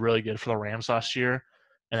was really good for the Rams last year,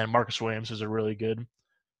 and then Marcus Williams is a really good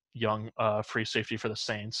young free safety for the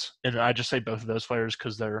Saints. And I just say both of those players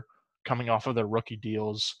because they're coming off of their rookie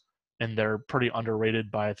deals, and they're pretty underrated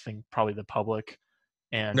by, I think, probably the public.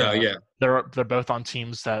 And they're both on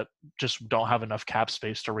teams that just don't have enough cap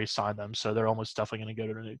space to re-sign them, so they're almost definitely going to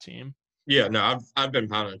go to a new team. Yeah, no, I've been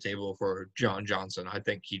pounding the table for John Johnson. I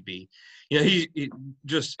think he'd be, he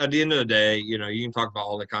just at the end of the day, you can talk about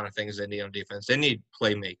all the kind of things they need on defense. They need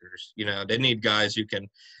playmakers. They need guys who can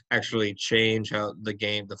actually change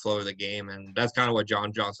the flow of the game, and that's kind of what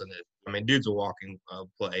John Johnson is. I mean, dude's a walking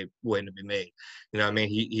play waiting to be made.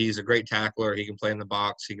 He's a great tackler. He can play in the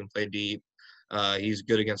box. He can play deep. He's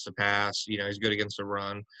good against the pass. He's good against the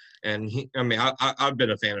run. And I've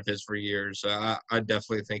been a fan of his for years. So I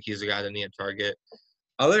definitely think he's a guy that need a target.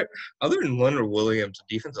 Other than Leonard Williams,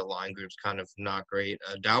 the defensive line group's kind of not great.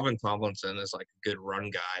 Dalvin Tomlinson is like a good run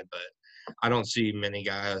guy, but I don't see many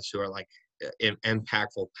guys who are like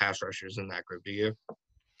impactful pass rushers in that group. Do you?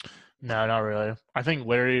 No, not really. I think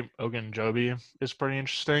Larry Ogunjobi is pretty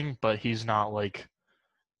interesting, but he's not like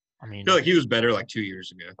 – I feel like he was better like 2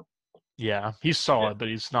 years ago. Yeah, he's solid, but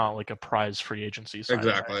he's not like a prize free agency signing.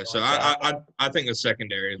 Exactly. So I think the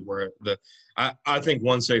secondary is where I think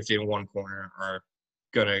one safety and one corner are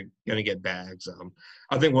gonna get bags.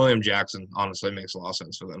 I think William Jackson honestly makes a lot of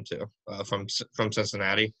sense for them too. From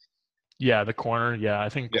Cincinnati. Yeah, the corner. Yeah, I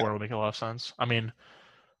think corner would make a lot of sense. I mean,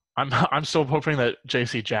 I'm still hoping that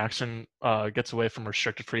J.C. Jackson gets away from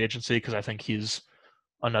restricted free agency because I think he's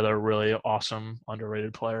another really awesome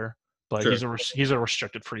underrated player. But Sure. he's a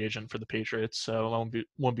restricted free agent for the Patriots, so I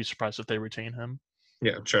won't be surprised if they retain him.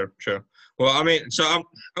 Yeah, sure. Well, I mean, so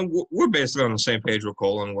we're basically on the same page with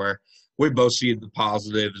Colin, where we both see the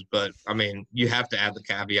positives, but I mean, you have to add the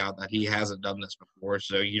caveat that he hasn't done this before,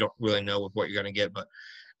 so you don't really know what you're going to get. But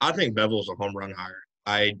I think Bevel's a home run hire.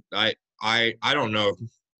 I don't know if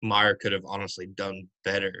Meyer could have honestly done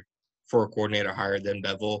better for a coordinator hire than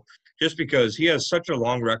Bevel, just because he has such a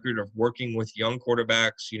long record of working with young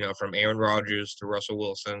quarterbacks, from Aaron Rodgers to Russell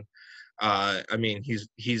Wilson. I mean,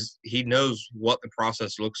 he knows what the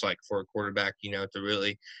process looks like for a quarterback, to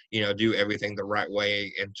really, do everything the right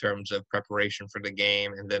way in terms of preparation for the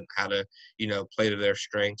game and then how to, play to their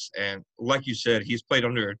strengths. And like you said, he's played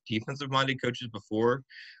under defensive-minded coaches before.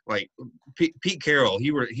 Like Pete Carroll,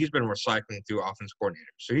 he's been recycling through offense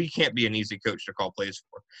coordinators, so he can't be an easy coach to call plays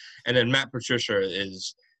for. And then Matt Patricia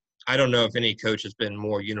is – I don't know if any coach has been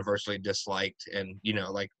more universally disliked and,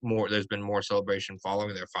 there's been more celebration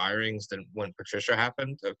following their firings than when Patricia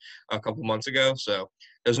happened a couple months ago. So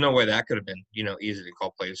there's no way that could have been, easy to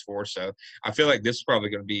call plays for. So I feel like this is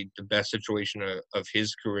probably going to be the best situation of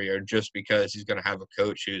his career just because he's going to have a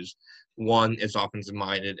coach who's, one, is offensive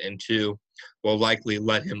minded, and two, will likely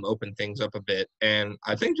let him open things up a bit. And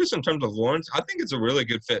I think just in terms of Lawrence, I think it's a really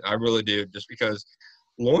good fit. I really do, just because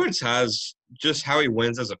Lawrence has just how he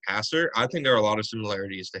wins as a passer. I think there are a lot of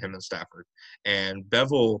similarities to him and Stafford. And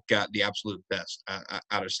Bevel got the absolute best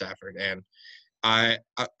out of Stafford. And I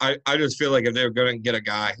just feel like if they're going to get a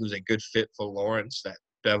guy who's a good fit for Lawrence, that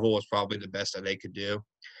Bevel was probably the best that they could do.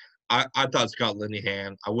 I thought Scott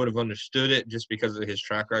Linehan, I would have understood it just because of his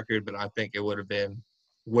track record, but I think it would have been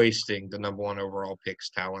wasting the number one overall pick's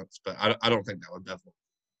talents. But I don't think that would Bevel.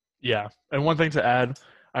 Yeah. And one thing to add,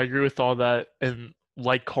 I agree with all that. And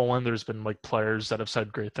like Colin, there's been players that have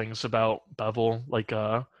said great things about Bevel.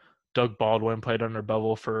 Doug Baldwin played under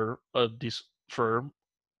Bevel for a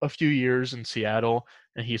few years in Seattle,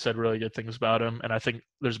 and he said really good things about him. And I think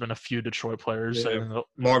there's been a few Detroit players.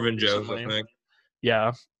 Marvin Jones, I think.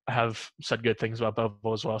 Yeah, have said good things about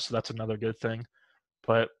Bevel as well. So that's another good thing.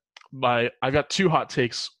 But I got two hot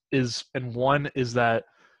takes. One is that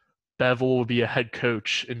Bevel will be a head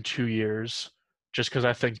coach in 2 years, just because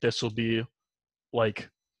I think this will be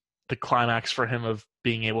the climax for him of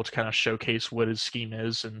being able to kind of showcase what his scheme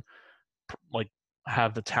is and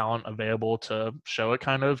have the talent available to show it,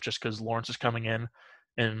 kind of, just because Lawrence is coming in.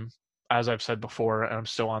 And as I've said before, and I'm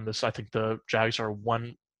still on this, I think the Jags are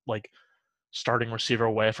one starting receiver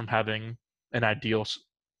away from having an ideal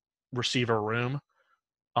receiver room.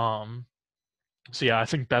 So yeah, I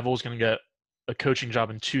think Bevel is going to get a coaching job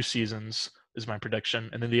in 2 seasons is my prediction.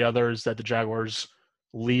 And then the other is that the Jaguars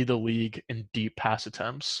lead the league in deep pass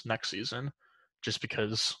attempts next season, just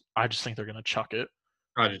because I just think they're going to chuck it.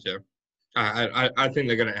 I do too. I think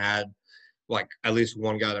they're going to add at least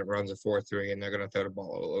one guy that runs a 4-3, and they're going to throw the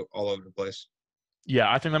ball all over the place.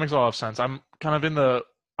 Yeah, I think that makes a lot of sense. I'm kind of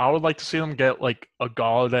I would like to see them get a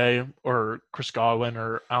Galladay or Chris Godwin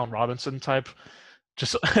or Allen Robinson type,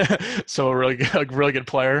 just so a really good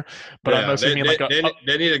player. But yeah,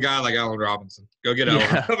 they need a guy like Allen Robinson. Go get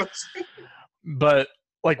Allen Robinson. But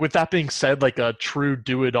with that being said, a true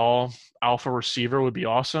do-it-all alpha receiver would be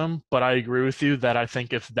awesome. But I agree with you that I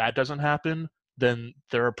think if that doesn't happen, then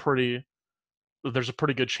there's a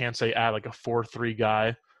pretty good chance they add a 4-3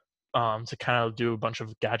 guy to kind of do a bunch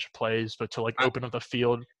of gadget plays, but to open up the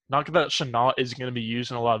field. Not that Shenault is going to be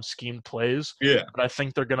used in a lot of schemed plays. Yeah. But I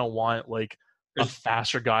think they're going to want a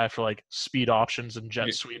faster guy for speed options and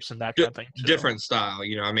jet sweeps and that kind of thing too. Different style,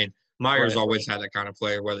 I mean, Myers always had that kind of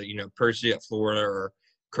player, whether, Percy at Florida or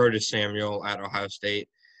Curtis Samuel at Ohio State.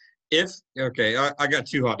 I got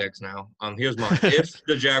 2 hot takes now. Here's mine. If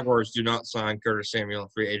the Jaguars do not sign Curtis Samuel in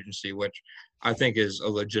free agency, which I think is a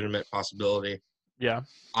legitimate possibility, yeah,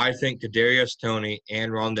 I think Kadarius Toney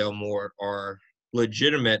and Rondale Moore are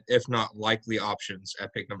legitimate, if not likely, options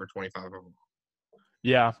at pick number 25 overall.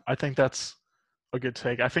 Yeah, I think that's a good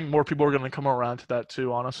take. I think more people are going to come around to that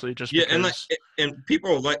too, honestly. Just because... and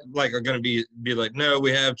people are going to be like, no,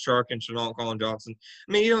 we have Chark and Shenault, Colin Johnson.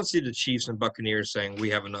 I mean, you don't see the Chiefs and Buccaneers saying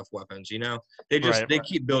we have enough weapons. They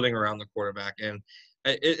keep building around the quarterback, and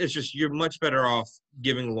it's just you're much better off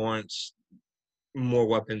giving Lawrence more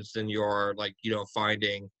weapons than you are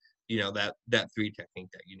finding that 3 technique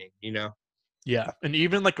that you need. Yeah, and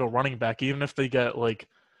even a running back, even if they get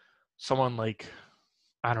someone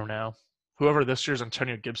I don't know, whoever this year's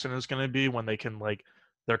Antonio Gibson is going to be, when they can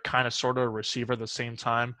they're kind of sort of a receiver at the same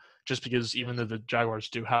time, just because even though the Jaguars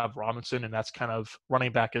do have Robinson, and that's kind of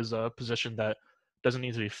running back is a position that doesn't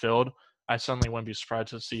need to be filled, I suddenly wouldn't be surprised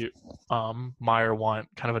to see Meyer want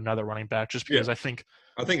kind of another running back, just because I think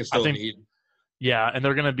it's still a need. Yeah, and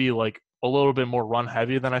they're going to be like a little bit more run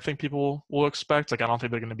heavy than I think people will expect. Like I don't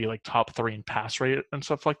think they're going to be like top 3 in pass rate and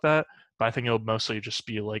stuff like that, but I think it'll mostly just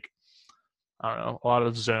be like, I don't know, a lot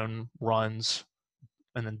of zone runs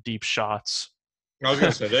and then deep shots. I was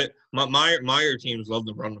gonna say that my teams love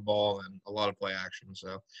to run the ball and a lot of play action,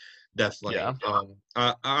 so definitely. Yeah.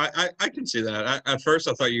 I can see that. At first,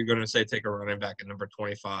 I thought you were gonna say take a running back at number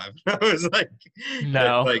 25. I was like,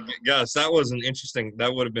 no, like Gus, that was an interesting.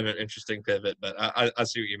 That would have been an interesting pivot, but I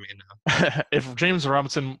see what you mean now. If James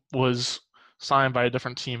Robinson was signed by a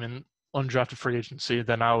different team in undrafted free agency,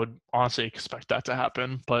 then I would honestly expect that to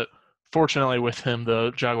happen. But fortunately, with him,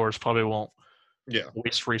 the Jaguars probably won't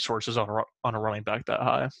waste resources on a running back that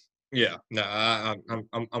high. Yeah, no,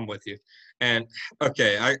 I'm with you. And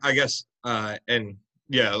okay, I guess and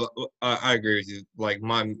yeah, I agree with you. Like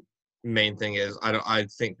my main thing is I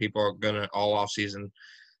think people are gonna all off season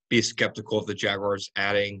be skeptical of the Jaguars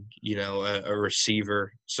adding a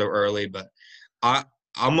receiver so early, but I'm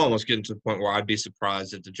almost getting to the point where I'd be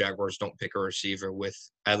surprised if the Jaguars don't pick a receiver with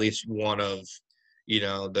at least one of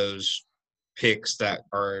those picks that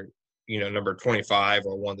are number 25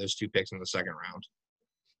 or one of those 2 picks in the second round.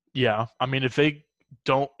 Yeah, I mean, if the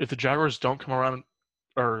Jaguars don't come around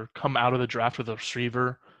or come out of the draft with a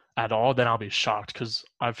receiver at all, then I'll be shocked, because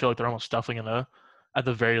I feel like they're almost definitely gonna, at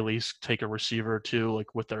the very least, take a receiver or 2,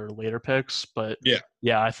 like with their later picks. But yeah,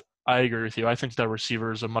 I agree with you. I think that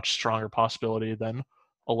receiver is a much stronger possibility than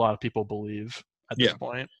a lot of people believe at this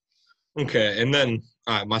point. Okay, and then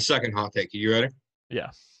my second hot take. Are you ready? Yeah.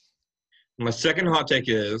 My second hot take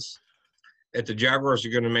is, if the Jaguars are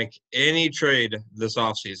going to make any trade this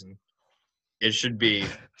offseason, it should be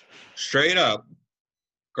straight up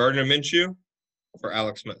Gardner Minshew for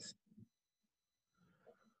Alex Smith.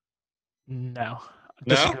 No,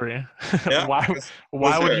 disagree. Yeah?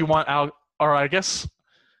 Why would you want Alex? Or I guess,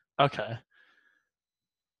 okay.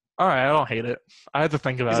 All right, I don't hate it. I had to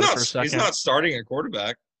think about it for a second. He's not starting at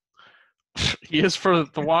quarterback. He is for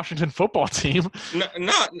the Washington football team.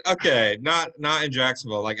 Not in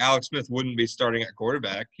Jacksonville. Like Alex Smith wouldn't be starting at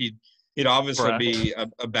quarterback. He'd obviously be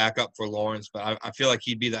a backup for Lawrence, but I feel like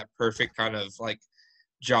he'd be that perfect kind of like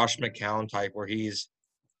Josh McCown type, where he's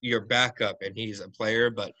your backup and he's a player,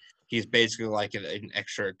 but he's basically like an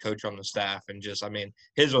extra coach on the staff. And just, I mean,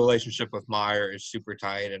 his relationship with Meyer is super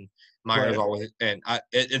tight, and Meyer's always, and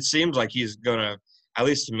it seems like he's gonna. At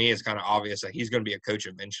least to me, it's kind of obvious that he's going to be a coach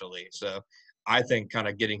eventually. So I think kind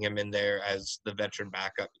of getting him in there as the veteran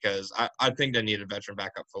backup, because I think they need a veteran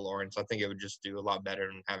backup for Lawrence. I think it would just do a lot better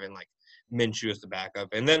than having like Minshew as the backup.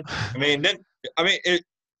 And then,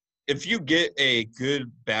 if you get a good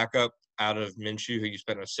backup out of Minshew, who you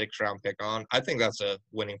spent a 6th-round pick on, I think that's a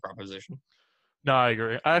winning proposition. No, I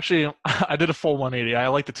agree. I did a full 180. I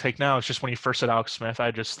like the take now. It's just when you first said Alex Smith, I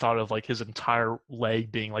just thought of like his entire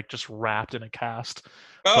leg being like just wrapped in a cast.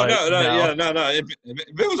 Oh, but, no. If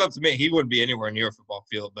it was up to me, he wouldn't be anywhere near a football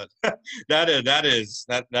field. But that is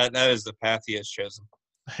the path he has chosen.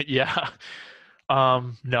 Yeah.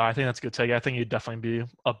 No, I think that's a good take. I think he'd definitely be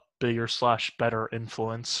a bigger / better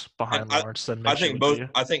influence behind Lawrence than Minshew.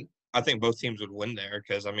 I think both teams would win there,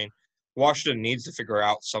 because I mean, Washington needs to figure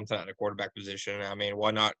out something at the quarterback position. I mean,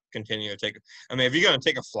 why not continue to take – I mean, if you're going to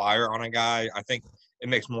take a flyer on a guy, I think it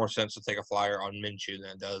makes more sense to take a flyer on Minshew than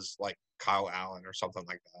it does, like, Kyle Allen or something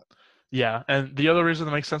like that. Yeah, and the other reason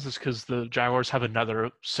that makes sense is because the Jaguars have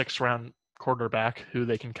another 6th-round quarterback who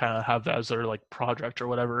they can kind of have as their, like, project or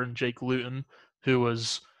whatever, and Jake Luton, who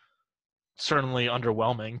was certainly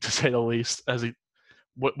underwhelming, to say the least, as he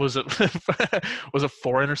 – what was it? Was it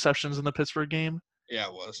 4 interceptions in the Pittsburgh game? Yeah,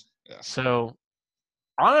 it was. Yeah. So,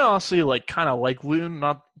 I honestly kind of like Luton,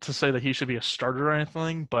 not to say that he should be a starter or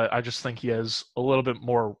anything, but I just think he has a little bit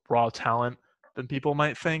more raw talent than people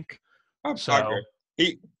might think. I agree.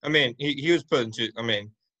 He was put into. I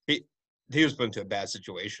mean, he was put into a bad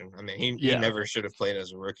situation. I mean, he never should have played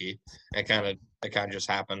as a rookie. It kind of just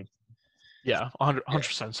happened. Yeah,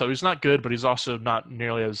 100%. So he's not good, but he's also not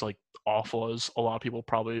nearly as like awful as a lot of people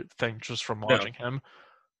probably think just from watching him.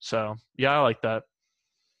 So yeah, I like that.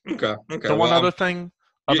 Okay. The one other thing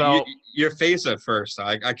about your face at first,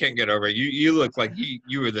 I can't get over it. You look like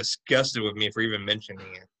you were disgusted with me for even mentioning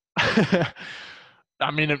it. I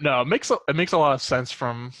mean, no, it makes a lot of sense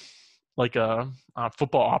from like a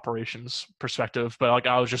football operations perspective, but like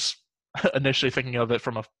I was just initially thinking of it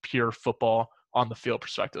from a pure football on the field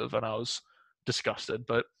perspective, and I was disgusted.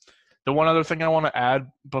 But The one other thing I want to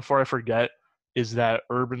add before I forget is that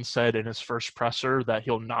Urban said in his first presser that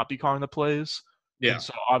he'll not be calling the plays. Yeah. And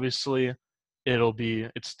so obviously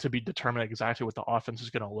it's to be determined exactly what the offense is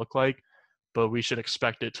going to look like, but we should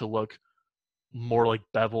expect it to look more like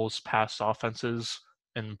Bevel's past offenses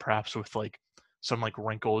and perhaps with like some like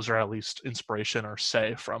wrinkles or at least inspiration or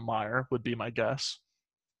say from Meyer would be my guess.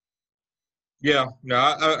 Yeah, no,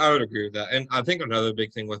 I would agree with that. And I think another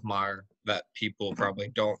big thing with Meyer that people probably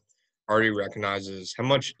don't already recognize is how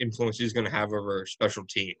much influence he's going to have over special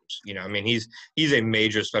teams. I mean, he's a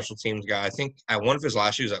major special teams guy. I think at one of his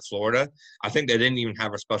last years at Florida, I think they didn't even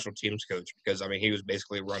have a special teams coach because, I mean, he was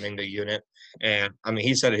basically running the unit. And, I mean,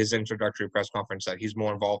 he said at his introductory press conference that he's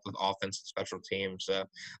more involved with offense and special teams. So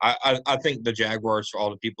I think the Jaguars, for all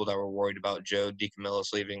the people that were worried about Joe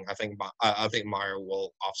DeCamillis leaving, I think Meyer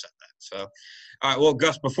will offset that. So, all right, well,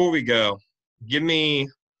 Gus, before we go, give me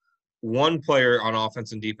one player on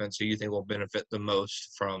offense and defense who you think will benefit the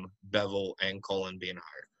most from Bevel and Cullen being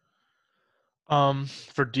hired.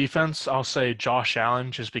 For defense, I'll say Josh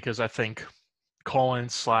Allen, just because I think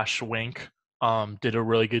Cullen/Wink did a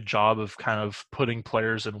really good job of kind of putting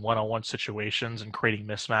players in one-on-one situations and creating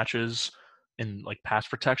mismatches in like pass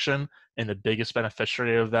protection. And the biggest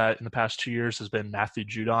beneficiary of that in the past 2 years has been Matthew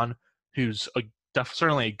Judon, who's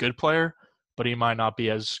certainly a good player, but he might not be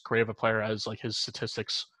as great of a player as like his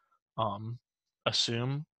statistics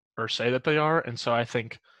assume or say that they are. And so I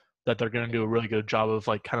think that they're going to do a really good job of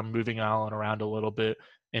like kind of moving Allen around a little bit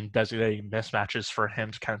and designating mismatches for him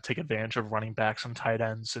to kind of take advantage of running backs and tight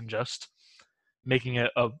ends and just making it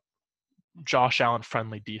a Josh Allen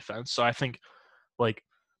friendly defense. So I think like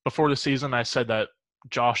before the season, I said that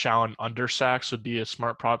Josh Allen under sacks would be a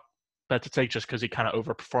smart prop bet to take just because he kind of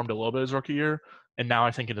overperformed a little bit his rookie year. And now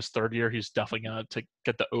I think in his third year, he's definitely going to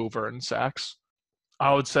get the over in sacks,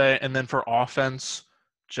 I would say. And then for offense,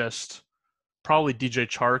 just probably DJ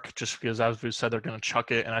Chark, just because as we said, they're going to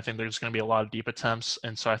chuck it. And I think there's going to be a lot of deep attempts.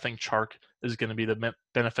 And so I think Chark is going to be the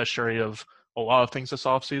beneficiary of a lot of things this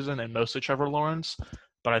offseason and mostly Trevor Lawrence.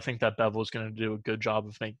 But I think that Bevel is going to do a good job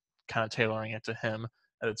of kind of tailoring it to him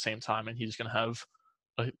at the same time. And he's going to have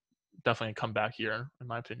definitely a comeback year, in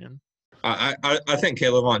my opinion. I think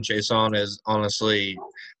K'Lavon Chaisson is honestly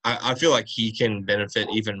I feel like he can benefit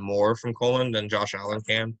even more from Cullen than Josh Allen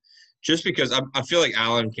can, just because I feel like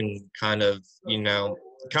Allen can kind of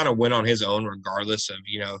win on his own regardless of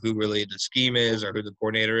who really the scheme is or who the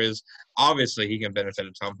coordinator is. Obviously, he can benefit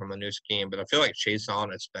a ton from a new scheme, but I feel like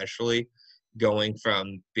Chaisson, especially going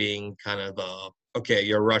from being kind of okay,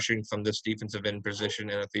 you're rushing from this defensive end position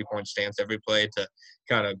in a three-point stance every play to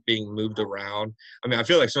kind of being moved around. I mean, I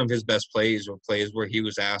feel like some of his best plays were plays where he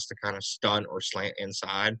was asked to kind of stunt or slant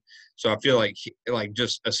inside. So I feel like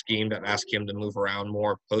just a scheme that asks him to move around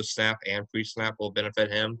more post-snap and pre-snap will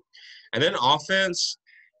benefit him. And then offense,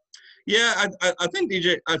 yeah, I think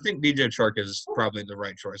DJ Chark is probably the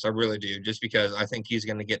right choice. I really do, just because I think he's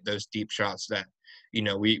going to get those deep shots that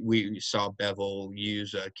we saw Bevel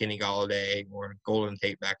use Kenny Golladay or Golden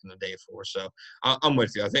Tate back in the day for. So I'm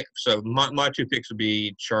with you. I think so. My two picks would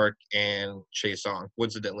be Chark and Chaisson,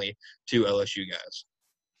 coincidentally, two LSU guys.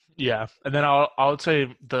 Yeah, and then I would say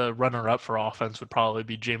the runner-up for offense would probably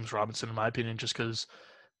be James Robinson, in my opinion, just because,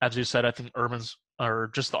 as you said, I think the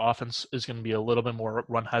offense is going to be a little bit more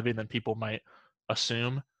run-heavy than people might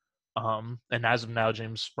assume. And as of now,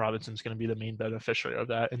 James Robinson is going to be the main beneficiary of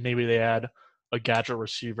that. And maybe they add a gadget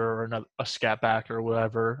receiver or a scat back or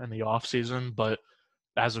whatever in the offseason. But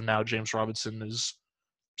as of now, James Robinson is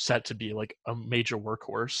set to be like a major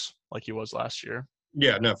workhorse like he was last year.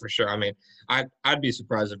 Yeah, no, for sure. I mean, I'd be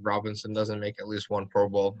surprised if Robinson doesn't make at least one Pro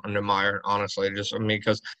Bowl under Meyer, honestly.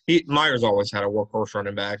 Because Meyer's always had a workhorse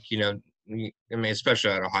running back,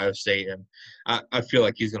 especially at Ohio State. And I feel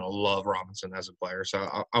like he's going to love Robinson as a player.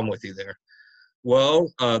 So I'm with you there. Well,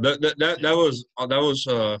 that was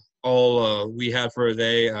all we had for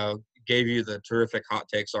today. Gave you the terrific hot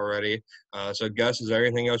takes already. So, Gus, is there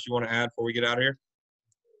anything else you want to add before we get out of here?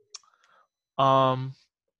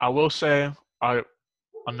 I will say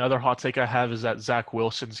another hot take I have is that Zach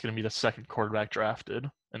Wilson is going to be the second quarterback drafted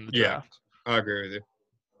in the draft. I agree with you.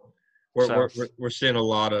 We're seeing a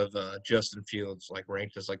lot of Justin Fields like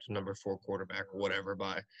ranked as like the number 4 quarterback or whatever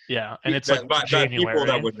by and it's like January. People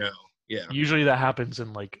that would know. Yeah. Usually that happens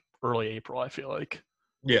in like early April, I feel like.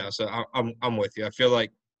 Yeah, so I'm with you. I feel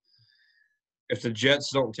like if the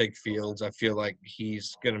Jets don't take Fields, I feel like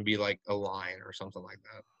he's going to be like a Lion or something like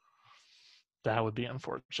that. That would be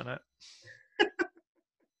unfortunate.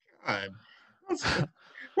 God.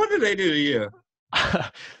 What did they do to you?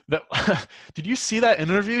 Did you see that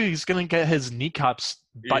interview? He's gonna get his kneecaps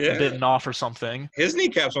bitten off or something. His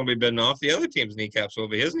kneecaps won't be bitten off. The other team's kneecaps will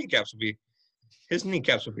be. His kneecaps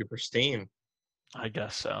will be pristine. I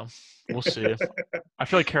guess so. We'll see. I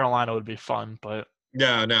feel like Carolina would be fun, but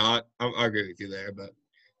No, I agree with you there. But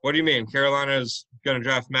what do you mean? Carolina's going to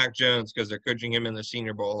draft Mac Jones because they're coaching him in the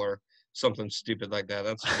Senior Bowl or something stupid like that.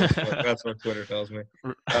 That's what Twitter tells me.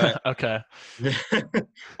 Okay.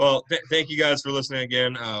 Well, thank you guys for listening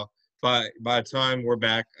again. By the time we're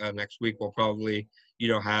back next week, we'll probably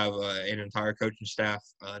have an entire coaching staff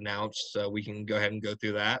announced, so we can go ahead and go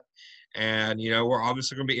through that. And we're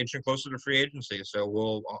obviously going to be inching closer to free agency, so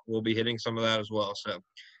we'll be hitting some of that as well. So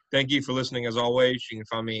thank you for listening. As always, you can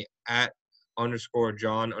find me at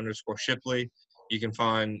 _John_Shipley. You can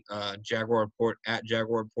find Jaguar Report at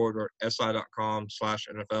Jaguar Report or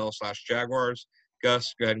si.com/NFL/Jaguars.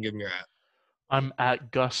 Gus, go ahead and give me your at. I'm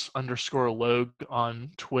at Gus_Logue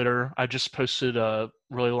on Twitter. I just posted a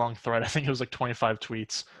really long thread. I think it was like 25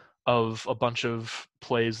 tweets of a bunch of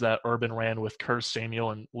plays that Urban ran with Curtis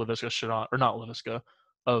Samuel and Laviska Shenault, or not Laviska,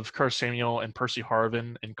 of Curtis Samuel and Percy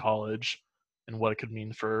Harvin in college and what it could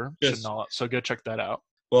mean for Shenault. So go check that out.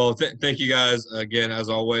 Well, thank you guys again, as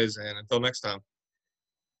always, and until next time.